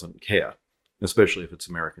Europe doesn't care, especially if it's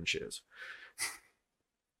American shares.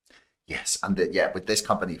 Yes, and with this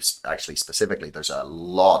company actually specifically, there's a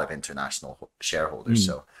lot of international shareholders.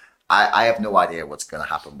 So I have no idea what's going to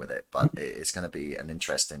happen with it, but it's going to be an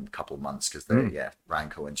interesting couple of months because Ryan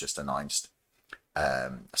Cohen just announced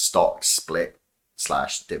a stock split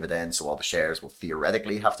 / dividend, so all the shares will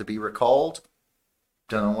theoretically have to be recalled.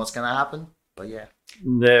 Don't know what's going to happen, but yeah.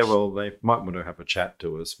 Yeah, well, they might want to have a chat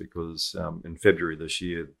to us because in February this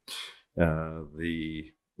year,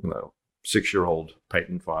 the 6-year-old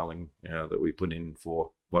patent filing that we put in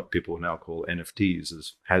for what people now call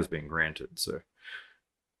NFTs has been granted. So,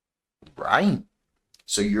 right.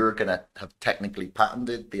 So you're going to have technically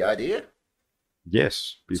patented the idea?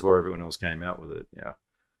 Yes, before everyone else came out with it. Yeah.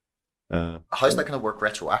 How's that going to work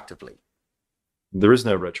retroactively? There is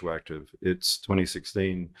no retroactive. It's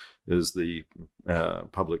 2016 is the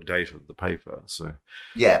public date of the paper. So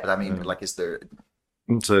yeah, but I mean, is there?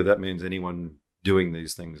 So that means anyone doing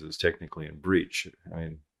these things is technically in breach. I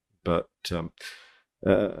mean, but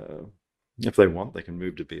if they want, they can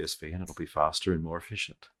move to BSV and it'll be faster and more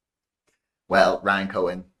efficient. Well, Ryan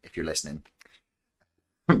Cohen, if you're listening,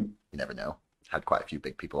 you never know. Had quite a few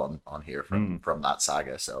big people on here from that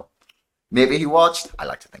saga, so maybe he watched. I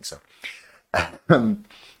like to think so.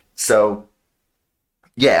 So,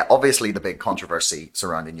 yeah, obviously the big controversy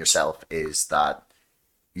surrounding yourself is that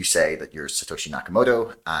you say that you're Satoshi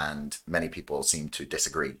Nakamoto, and many people seem to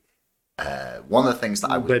disagree. One of the things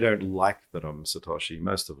that they don't like that I'm Satoshi.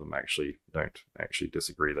 Most of them actually don't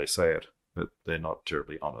disagree. They say it, but they're not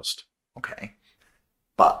terribly honest. Okay.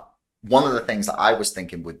 But one of the things that I was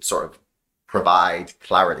thinking would sort of provide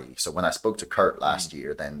clarity. So when I spoke to Kurt last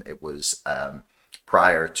year, then it was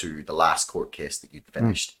prior to the last court case that you'd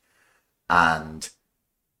finished. And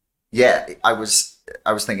yeah, I was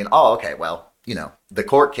thinking, oh, okay, well, the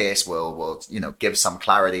court case will give some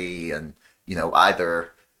clarity, and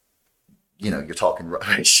either you're talking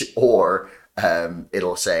rubbish, or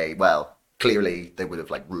it'll say, well, clearly they would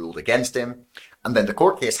have ruled against him. And then the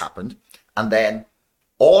court case happened, and then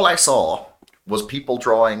all I saw was people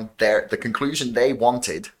drawing the conclusion they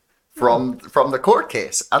wanted from the court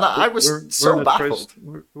case, and I was so baffled.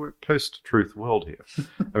 We're post-truth world here.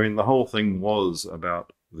 I mean, the whole thing was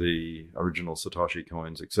about the original Satoshi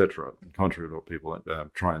coins, etc. Contrary to what people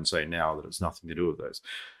try and say now, that it's nothing to do with those.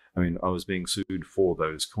 I mean, I was being sued for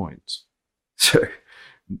those coins, so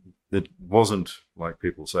it wasn't like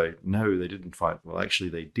people say, no, they didn't fight. Well, actually,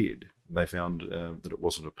 they did. They found that it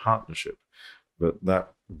wasn't a partnership, but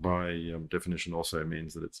that, by definition, also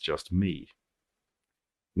means that it's just me.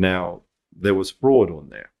 Now, there was fraud on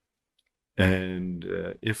there, and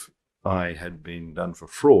if I had been done for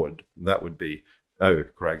fraud, that would be, oh,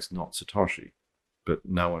 Craig's not Satoshi, but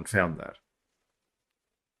no one found that.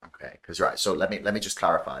 Okay, because right. So let me just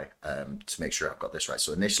clarify to make sure I've got this right.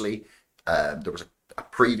 So initially, there was a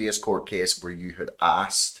previous court case where you had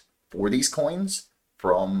asked for these coins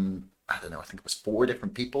from, I don't know, I think it was 4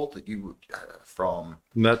 different people that you from.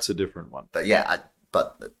 That's a different one. But yeah,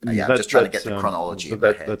 but yeah, I'm just trying to get the chronology in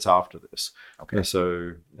my head. That's after this. Okay.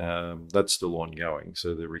 So that's still ongoing.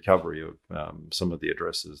 So the recovery of some of the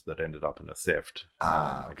addresses that ended up in a theft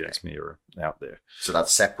against me are out there. So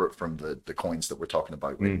that's separate from the coins that we're talking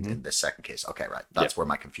about in this second case. Okay, right. That's where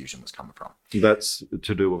my confusion was coming from. That's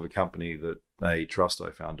to do with a company that a trust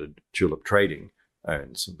I founded, Tulip Trading,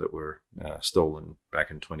 owns, that were stolen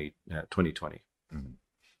back in 2020. Mm-hmm.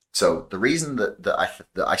 So the reason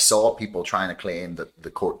that I saw people trying to claim that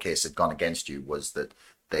the court case had gone against you was that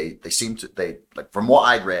they seemed to, like from what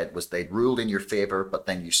I'd read, was they'd ruled in your favor, but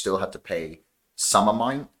then you still had to pay some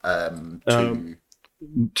amount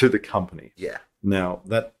to the company. Yeah. Now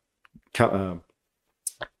that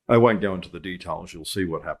I won't go into the details. You'll see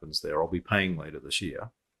what happens there. I'll be paying later this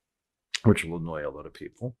year, which will annoy a lot of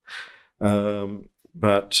people.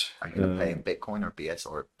 But are you going to pay in Bitcoin or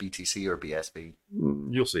BTC or BSV?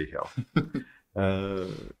 You'll see how.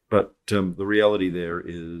 But the reality there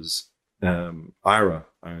is IRA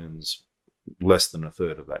owns less than a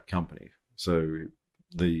third of that company. So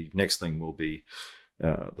the next thing will be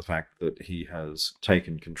the fact that he has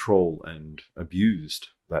taken control and abused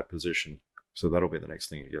that position. So that'll be the next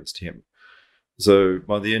thing against him. So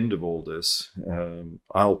by the end of all this,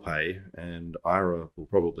 I'll pay, and IRA will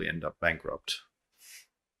probably end up bankrupt.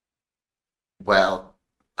 Well,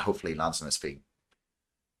 hopefully lands on his feet.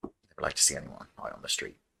 Never like to see anyone out on the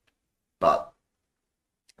street. But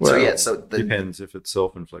depends if it's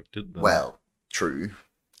self-inflicted. Well, true.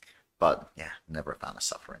 But yeah, never a fan of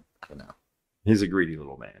suffering. I don't know. He's a greedy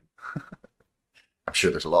little man. I'm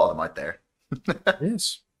sure there's a lot of them out there.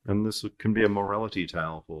 Yes, and this can be a morality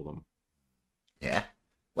tale for them. Yeah.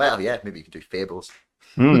 Well, yeah, maybe you could do fables.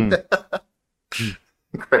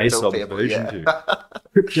 Crypto fable, too.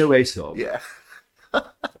 Crypto Aesop. Yeah.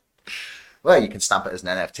 Well, you can stamp it as an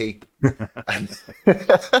NFT.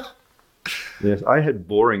 Yes, I had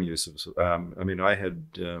boring uses. I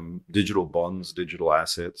had digital bonds, digital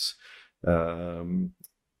assets, train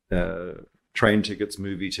tickets,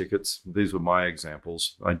 movie tickets. These were my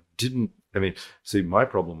examples. My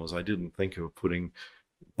problem was I didn't think of putting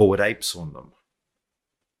Bored Apes on them.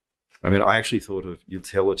 I actually thought of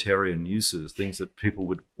utilitarian uses, things that people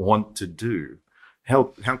would want to do.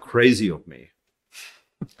 How crazy of me.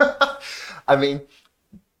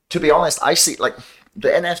 To be honest, I see like the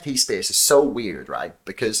NFT space is so weird, right?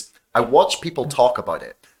 Because I watch people talk about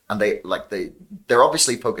it, and they're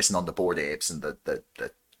obviously focusing on the Bored Apes and the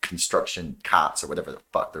construction cats or whatever the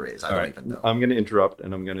fuck there is. I don't even know. I'm going to interrupt,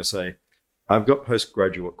 and I'm going to say I've got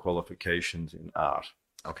postgraduate qualifications in art.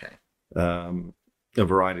 Okay. A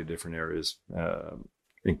variety of different areas,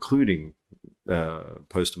 including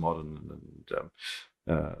postmodern,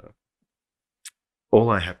 and all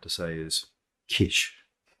I have to say is kish.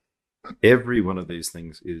 Every one of these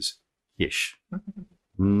things is kish.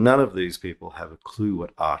 None of these people have a clue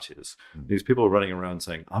what art is. These people are running around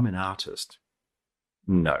saying, I'm an artist.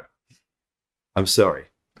 No. I'm sorry.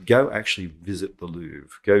 Go actually visit the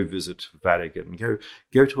Louvre. Go visit Vatican. Go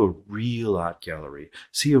to a real art gallery.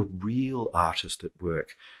 See a real artist at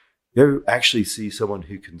work. Go actually see someone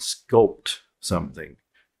who can sculpt something.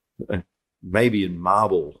 Maybe in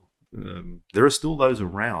marble. There are still those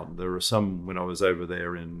around. There are some when I was over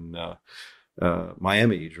there in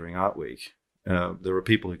Miami during Art Week. There are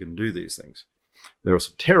people who can do these things. There are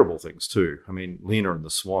some terrible things too. Lena and the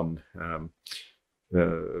Swan.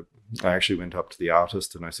 I actually went up to the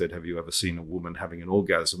artist and I said, have you ever seen a woman having an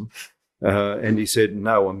orgasm? And he said,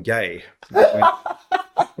 no, I'm gay.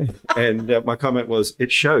 And my comment was,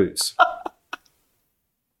 it shows.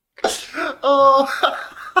 Oh.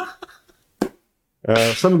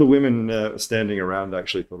 Some of the women standing around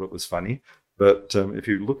actually thought it was funny. But if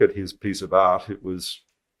you look at his piece of art, it was,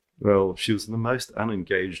 well, she was the most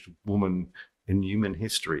unengaged woman in human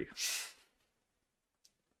history.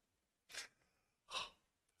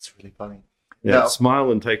 It's really funny. Yeah, no. Smile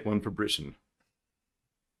and take one for Britain.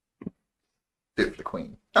 Do it for the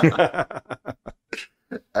Queen.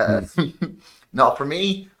 No, for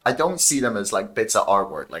me, I don't see them as like bits of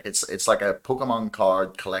artwork. Like it's like a Pokemon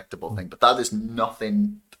card collectible thing, but that is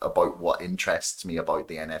nothing about what interests me about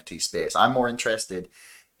the NFT space. I'm more interested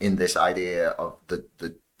in this idea of the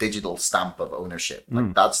digital stamp of ownership.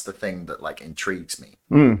 Like that's the thing that like intrigues me.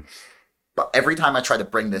 But every time I try to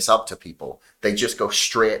bring this up to people, they just go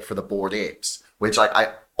straight for the Bored Apes, which like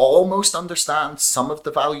I almost understand some of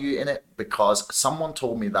the value in it because someone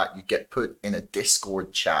told me that you get put in a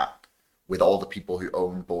Discord chat with all the people who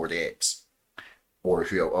own Bored Apes or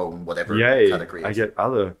who own whatever category. I get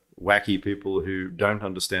other wacky people who don't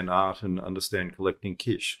understand art and understand collecting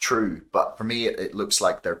kish. True, but for me, it looks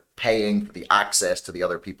like they're paying for the access to the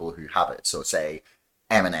other people who have it. So say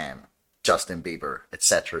Eminem, Justin Bieber,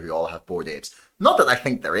 etc., who all have Bored Apes. Not that I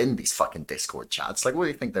think they're in these fucking Discord chats. Like, what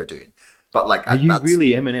do you think they're doing? But like, Are you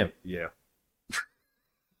really Eminem? Yeah.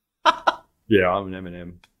 Yeah, I'm an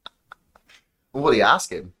Eminem. What do you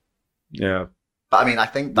ask him? Yeah. But I mean, I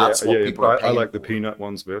think that's what people are paying I like the for. peanut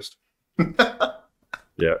ones best.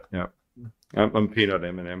 Yeah. I'm peanut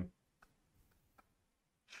Eminem.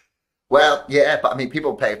 Well, yeah, but I mean,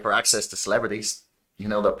 people pay for access to celebrities. You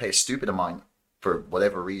know, they'll pay a stupid amount for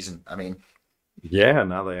whatever reason. I mean, Yeah,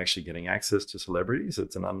 now they're actually getting access to celebrities.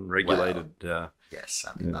 It's an unregulated. yes,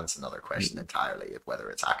 I mean, that's another question entirely of whether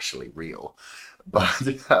it's actually real. But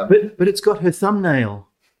But it's got her thumbnail.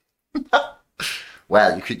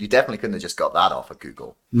 well, you definitely couldn't have just got that off of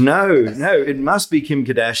Google. No, it must be Kim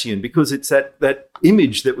Kardashian because it's that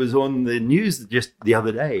image that was on the news just the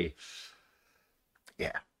other day.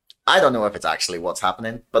 Yeah. I don't know if it's actually what's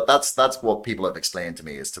happening, but that's what people have explained to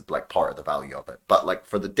me is to like part of the value of it. But like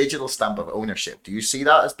for the digital stamp of ownership, do you see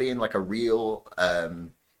that as being like a real I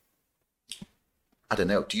don't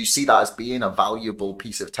know, do you see that as being a valuable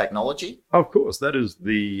piece of technology? Of course, that is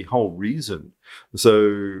the whole reason.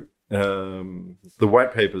 So the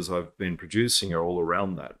white papers I've been producing are all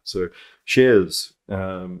around that. So shares,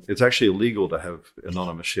 it's actually illegal to have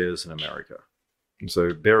anonymous shares in America.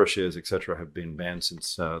 So bearer shares, etc., have been banned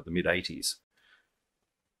since the mid-'80s.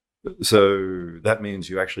 So that means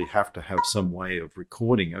you actually have to have some way of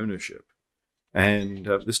recording ownership. And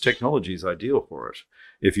this technology is ideal for it.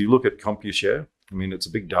 If you look at CompuShare, I mean, it's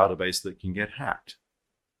a big database that can get hacked.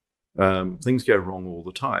 Things go wrong all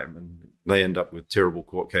the time, and they end up with terrible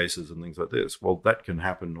court cases and things like this. Well, that can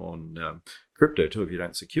happen on crypto too if you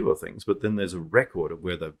don't secure things, but then there's a record of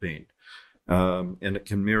where they've been. And it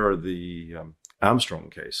can mirror the Armstrong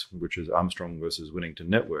case, which is Armstrong versus Winnington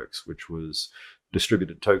Networks, which was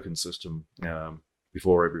distributed token system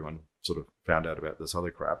before everyone sort of found out about this other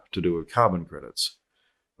crap to do with carbon credits,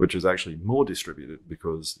 which is actually more distributed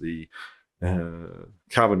because the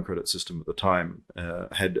carbon credit system at the time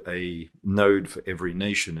had a node for every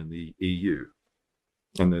nation in the EU.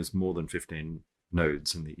 And there's more than 15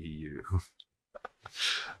 nodes in the EU.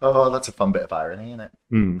 Oh, that's a fun bit of irony, isn't it?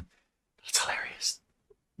 Mm. That's hilarious.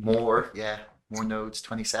 More nodes,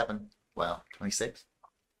 27. Well, 26.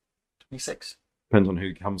 26. Depends on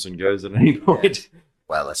who comes and goes at any point. Yeah.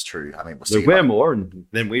 Well, that's true. I mean, we'll There see. were more, and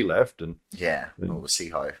then we left. And we'll see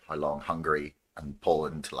how long Hungary and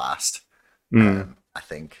Poland last. Mm. I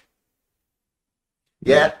think.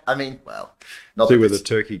 Yeah, I mean, well, not see that whether it's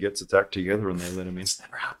Turkey gets its act together and they let him in.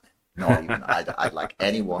 never happening. Not even. I'd like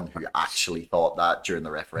anyone who actually thought that during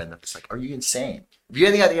the referendum. It's like, are you insane? Have you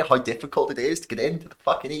any idea how difficult it is to get into the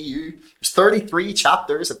fucking EU? There's 33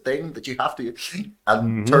 chapters of thing that you have to,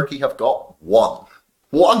 and Turkey have got one.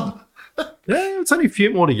 One. Yeah, it's only a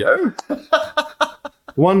few more to go.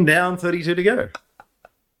 One down, 32 to go.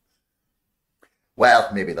 Well,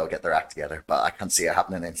 maybe they'll get their act together, but I can't see it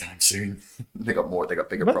happening anytime soon. They got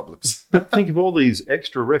bigger problems. But think of all these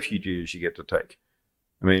extra refugees you get to take.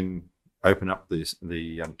 I mean, open up the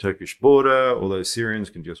Turkish border, all those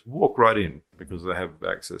Syrians can just walk right in because they have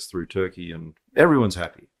access through Turkey and everyone's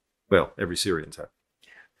happy. Well, every Syrian's happy.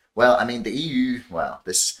 Well, I mean, the EU,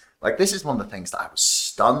 this is one of the things that I was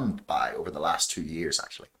stunned by over the last 2 years,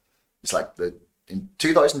 actually. It's like in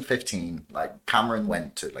 2015, like Cameron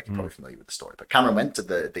went to, like, you're probably familiar with the story, but Cameron went to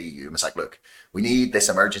the EU and was like, look, we need this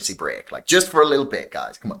emergency break, like just for a little bit,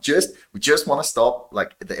 guys. Come on, we just want to stop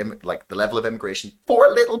like the level of immigration for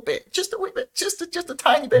a little bit, just a wee bit, just a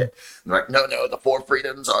tiny bit. And they're like, no, the 4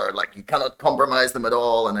 freedoms are like, you cannot compromise them at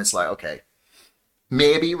all. And it's like, okay,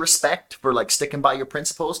 maybe respect for like sticking by your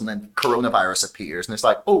principles, and then coronavirus appears and it's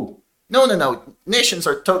like, oh, no, nations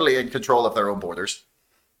are totally in control of their own borders.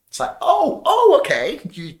 It's like, oh, okay.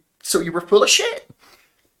 So you were full of shit.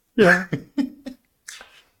 Yeah.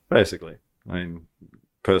 Basically. I mean,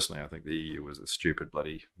 personally, I think the EU was a stupid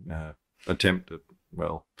bloody attempt at,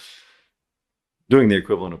 well, doing the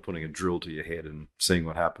equivalent of putting a drill to your head and seeing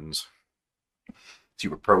what happens. So you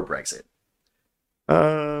were pro-Brexit?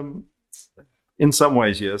 In some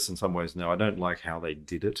ways, yes. In some ways, no. I don't like how they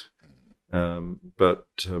did it. But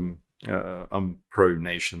I'm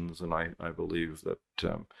pro-nations, and I believe that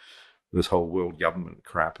this whole world government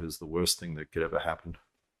crap is the worst thing that could ever happen.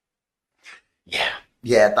 Yeah,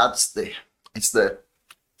 it's the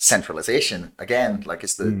centralization again. Like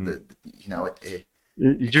it's it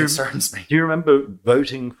concerns me. Do you remember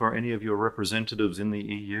voting for any of your representatives in the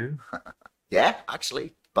EU? Yeah,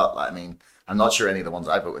 actually, but I mean, I'm not sure any of the ones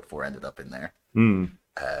I voted for ended up in there.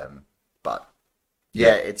 But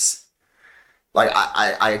yeah, it's like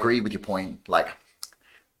I agree with your point. Like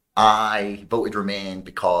I voted Remain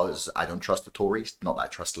because I don't trust the Tories. Not that I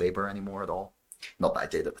trust Labour anymore at all. Not that I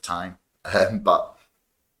did at the time. But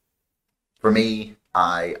for me,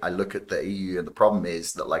 I look at the EU, and the problem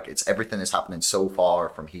is that like it's everything is happening so far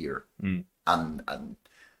from here, and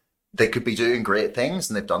they could be doing great things,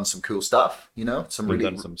 and they've done some cool stuff. You know, They've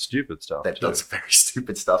done some stupid stuff. They've done some very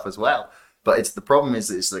stupid stuff as well. But it's the problem is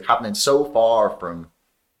it's like happening so far from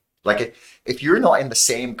like if you're not in the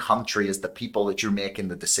same country as the people that you're making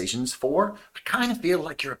the decisions for, I kind of feel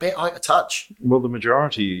like you're a bit out of touch. Well, the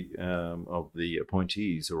majority of the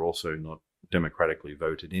appointees are also not democratically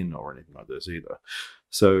voted in or anything like this either.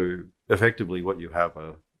 So effectively what you have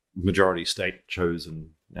are majority state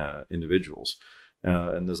chosen individuals.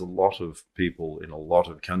 And there's a lot of people in a lot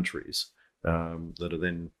of countries that are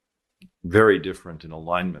then very different in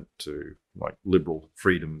alignment to like liberal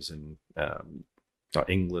freedoms in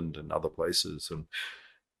England and other places.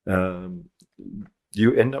 And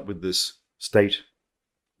you end up with this state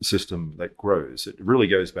system that grows. It really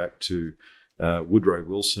goes back to Woodrow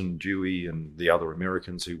Wilson, Dewey, and the other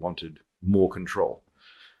Americans who wanted more control.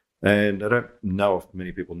 And I don't know if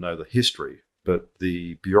many people know the history, but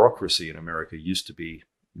the bureaucracy in America used to be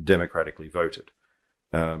democratically voted.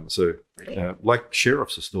 Like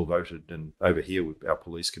sheriffs are still voted, and over here with our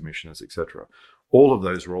police commissioners, etc. All of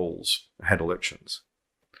those roles had elections.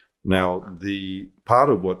 Now, the part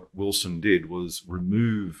of what Wilson did was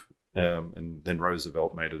remove, and then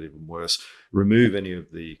Roosevelt made it even worse, remove any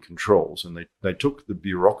of the controls, and they took the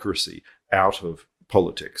bureaucracy out of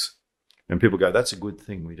politics. And people go, that's a good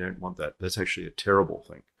thing. We don't want that. That's actually a terrible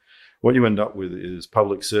thing. What you end up with is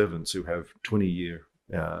public servants who have 20-year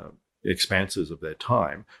expanses of their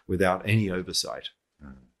time without any oversight,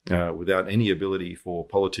 without any ability for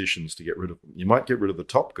politicians to get rid of them. You might get rid of the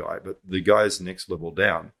top guy, but the guys next level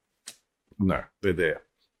down, no, they're there.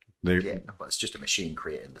 Yeah, but it's just a machine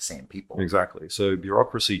creating the same people. Exactly. So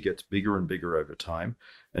bureaucracy gets bigger and bigger over time,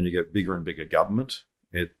 and you get bigger and bigger government.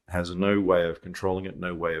 It has no way of controlling it,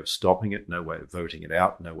 no way of stopping it, no way of voting it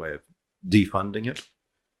out, no way of defunding it.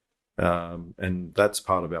 And that's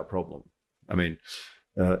part of our problem. I mean,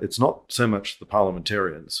 it's not so much the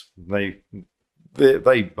parliamentarians. They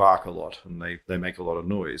bark a lot and they make a lot of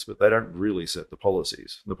noise, but they don't really set the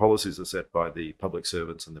policies. The policies are set by the public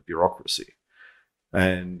servants and the bureaucracy.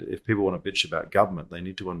 And if people want to bitch about government, they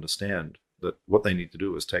need to understand that what they need to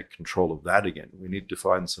do is take control of that again. We need to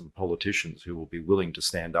find some politicians who will be willing to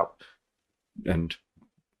stand up and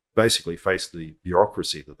basically face the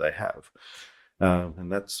bureaucracy that they have. And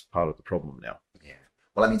that's part of the problem now. Yeah.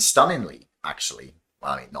 Well, I mean, stunningly, actually,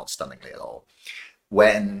 well, I mean, not stunningly at all,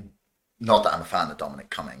 when, not that I'm a fan of Dominic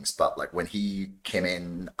Cummings, but like when he came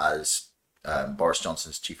in as Boris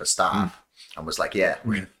Johnson's chief of staff and was like, yeah,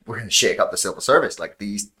 we're going to shake up the civil service. Like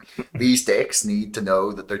these dicks need to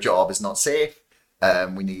know that their job is not safe.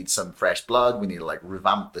 We need some fresh blood. We need to like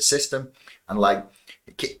revamp the system. And like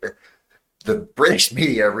the British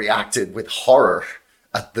media reacted with horror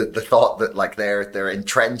at the thought that like their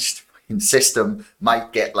entrenched system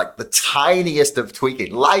might get like the tiniest of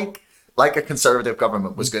tweaking, like a conservative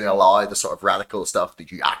government was going to allow the sort of radical stuff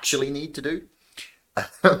that you actually need to do.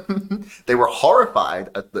 They were horrified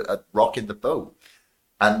at rocking the boat.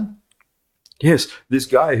 And yes, this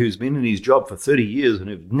guy who's been in his job for 30 years and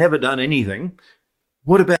has never done anything,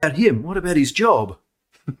 what about him? What about his job?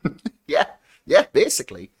 yeah,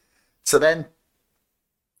 basically. So then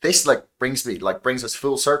this brings us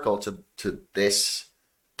full circle to this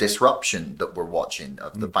disruption that we're watching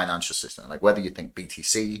of the financial system. Like whether you think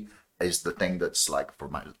BTC is the thing that's like, for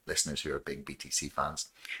my listeners who are big BTC fans,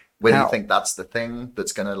 whether you think that's the thing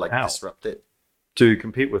that's going to disrupt it. To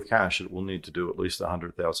compete with cash, it will need to do at least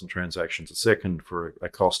 100,000 transactions a second for a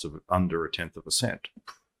cost of under 1/10 of a cent.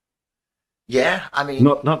 Yeah, I mean,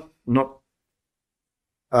 not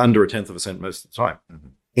under 1/10 of a cent most of the time. Mm-hmm.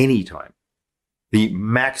 Any time. The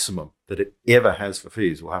maximum that it ever has for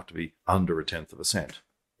fees will have to be under 1/10 of a cent.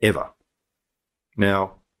 Ever.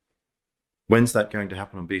 Now, when's that going to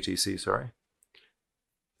happen on BTC, sorry?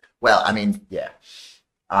 Well, I mean, yeah.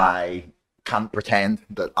 I can't pretend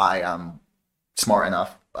that I am smart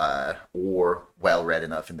enough or well-read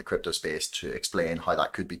enough in the crypto space to explain how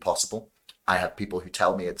that could be possible. I have people who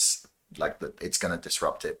tell me it's like that it's going to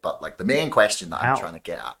disrupt it. But like the main question that I'm trying to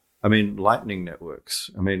get at. I mean, Lightning networks.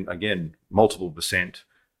 I mean, again, multiple percent.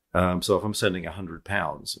 So if I'm sending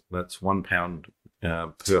 £100, that's £1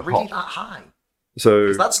 per it's really hop. That high? So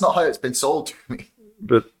 'cause that's not how it's been sold to me.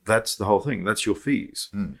 But that's the whole thing. That's your fees.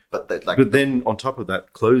 But then on top of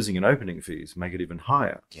that, closing and opening fees make it even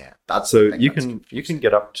higher. Yeah, that's so you can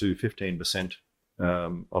get up to 15%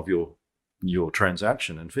 of your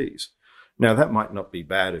transaction and fees. Now, that might not be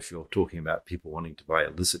bad if you're talking about people wanting to buy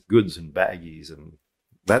illicit goods and baggies and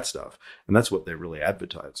that stuff. And that's what they're really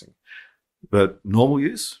advertising. But normal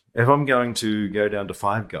use, if I'm going to go down to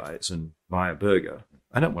Five Guys and buy a burger,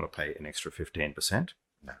 I don't want to pay an extra 15%.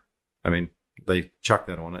 No. I mean, they chuck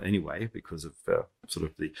that on it anyway because of sort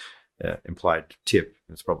of the implied tip.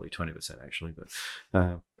 It's probably 20% actually, but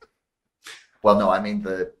well, no, I mean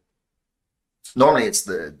normally it's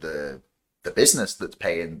the business that's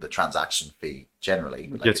paying the transaction fee generally.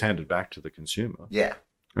 It gets handed back to the consumer. Yeah.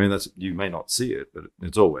 I mean, you may not see it, but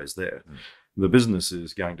it's always there. Mm. The business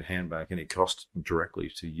is going to hand back any cost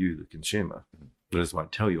directly to you, the consumer. They just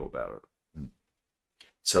won't tell you about it. Mm.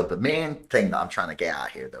 So the main thing that I'm trying to get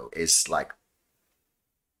at here, though, is like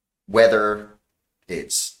whether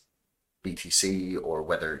it's BTC or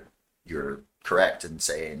whether you're correct in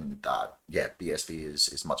saying that, yeah, BSV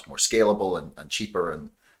is much more scalable and cheaper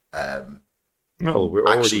and well, we're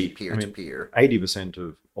actually already peer-to-peer. 80%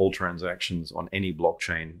 of all transactions on any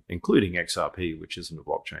blockchain, including XRP, which isn't a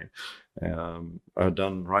blockchain, are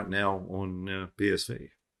done right now on BSV.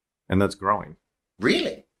 And that's growing.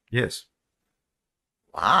 Really? Yes.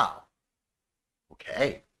 Wow.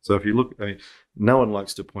 Okay. So if you look, I mean, no one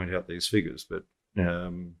likes to point out these figures, but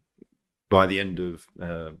by the end of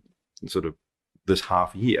sort of this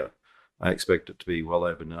half year, I expect it to be well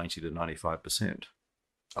over 90 to 95%.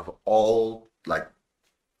 Of all like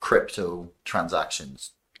crypto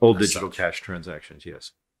transactions. All digital cash transactions,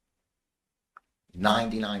 yes.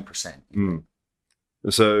 99%. Mm.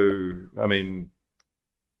 So, I mean,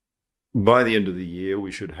 by the end of the year,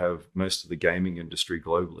 we should have most of the gaming industry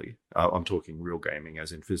globally. I'm talking real gaming,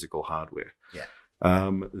 as in physical hardware. Yeah.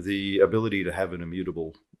 The ability to have an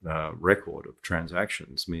immutable record of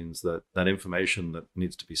transactions means that information that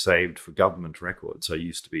needs to be saved for government records, I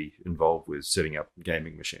used to be involved with setting up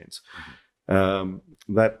gaming machines,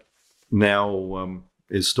 that now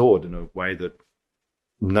is stored in a way that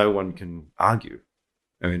no one can argue.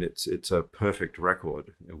 I mean, it's a perfect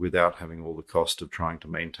record without having all the cost of trying to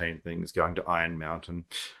maintain things, going to Iron Mountain,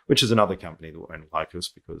 which is another company that won't like us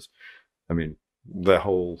because, I mean, the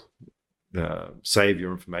whole save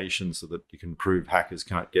your information so that you can prove hackers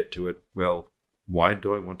can't get to it. Well, why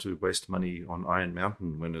do I want to waste money on Iron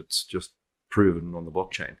Mountain when it's just proven on the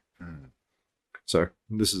blockchain? Mm. So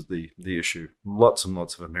this is the issue. Lots and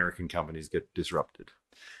lots of American companies get disrupted.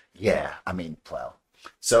 Yeah, I mean, well,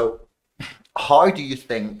 so how do you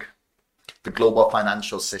think the global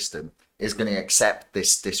financial system is going to accept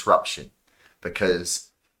this disruption?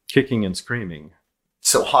 Because kicking and screaming.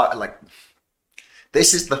 So how, like,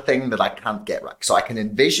 this is the thing that I can't get right. So I can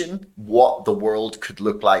envision what the world could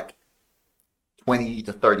look like 20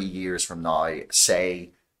 to 30 years from now.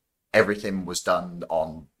 Say everything was done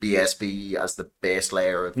on BSV as the base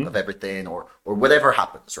layer of everything, or whatever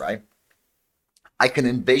happens, right? I can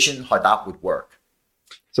envision how that would work.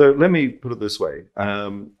 So let me put it this way.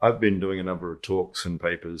 I've been doing a number of talks and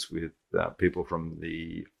papers with people from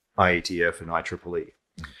the IETF and IEEE.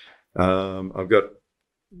 I've got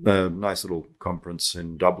a nice little conference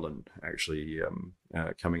in Dublin, actually,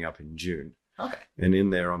 coming up in June. Okay. And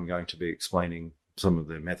in there, I'm going to be explaining some of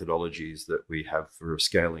the methodologies that we have for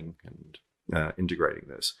scaling and integrating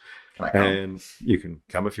this. Can I come? And you can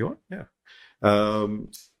come if you want, yeah.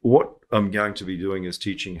 What I'm going to be doing is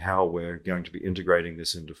teaching how we're going to be integrating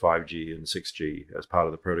this into 5G and 6G as part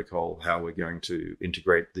of the protocol, how we're going to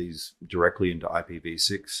integrate these directly into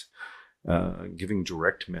IPv6, giving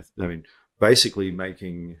direct method. I mean, basically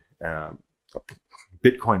making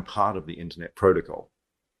Bitcoin part of the internet protocol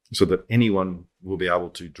so that anyone will be able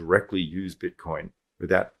to directly use Bitcoin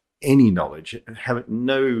without any knowledge,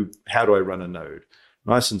 know how do I run a node.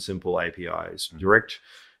 Nice and simple APIs, direct.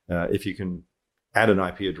 If you can add an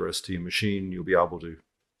IP address to your machine, you'll be able to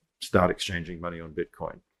start exchanging money on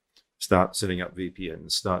Bitcoin, start setting up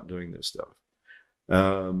VPNs, start doing this stuff.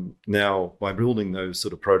 Now, by building those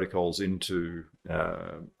sort of protocols into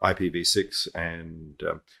IPv6, and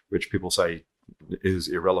which people say is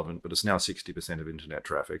irrelevant, but it's now 60% of internet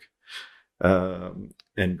traffic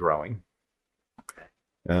and growing.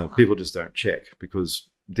 People just don't check because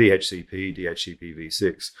DHCP,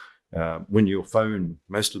 DHCP-v6, when your phone,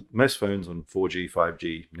 most phones on 4G,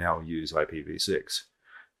 5G now use IPv6,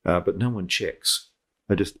 but no one checks.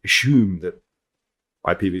 They just assume that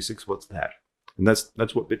IPv6, what's that? And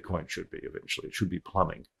that's what Bitcoin should be eventually. It should be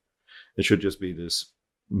plumbing. It should just be this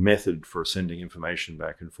method for sending information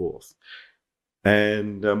back and forth.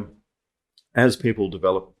 And as people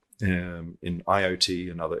develop in IoT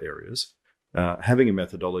and other areas, having a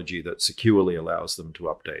methodology that securely allows them to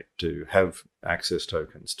update, to have access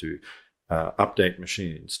tokens, to update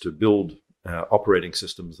machines, to build operating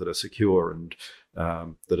systems that are secure and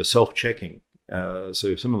that are self-checking.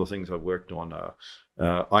 So some of the things I've worked on are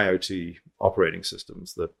IoT operating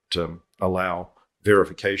systems that allow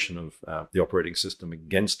verification of the operating system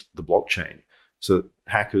against the blockchain, so that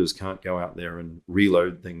hackers can't go out there and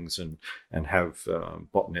reload things and have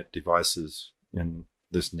botnet devices in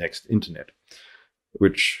this next internet,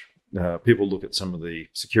 which people look at some of the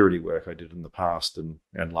security work I did in the past and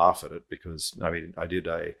laugh at it, because I did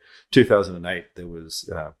 2008, there was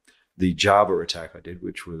the Java attack I did,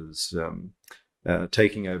 which was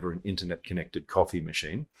taking over an internet connected coffee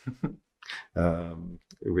machine,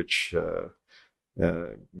 which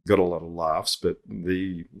got a lot of laughs. But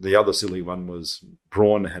the other silly one was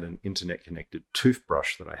Braun had an internet connected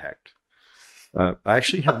toothbrush that I hacked. I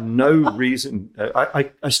actually have no reason.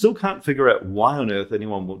 I still can't figure out why on earth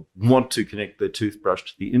anyone would want to connect their toothbrush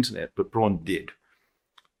to the internet, but Braun did.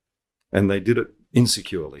 And they did it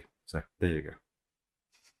insecurely. So there you go.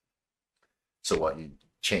 So what, you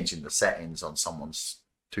changing the settings on someone's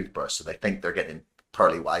toothbrush so they think they're getting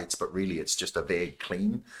pearly whites, but really it's just a vague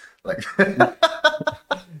clean? Like,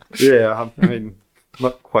 yeah, I mean,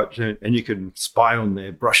 not quite. And you can spy on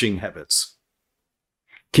their brushing habits.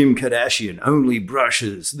 Kim Kardashian only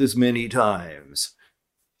brushes this many times.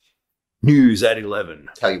 News at 11.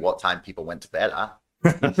 Tell you what time people went to bed, huh?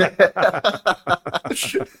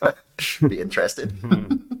 Be interested.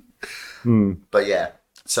 But yeah,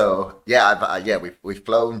 so yeah, we've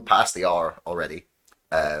flown past the hour already.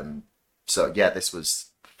 So yeah, this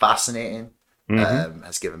was fascinating.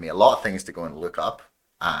 Has given me a lot of things to go and look up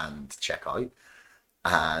and check out.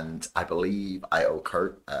 And I believe I owe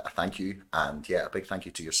Kurt a thank you, and yeah, a big thank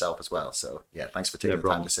you to yourself as well. So yeah, thanks for taking the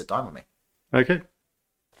time to sit down with me. Okay.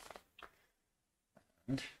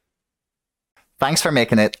 Thanks for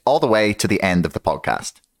making it all the way to the end of the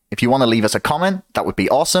podcast. If you want to leave us a comment, that would be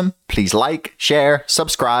awesome. Please like, share,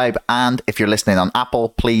 subscribe, and if you're listening on Apple,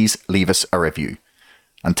 please leave us a review.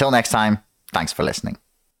 Until next time, thanks for listening.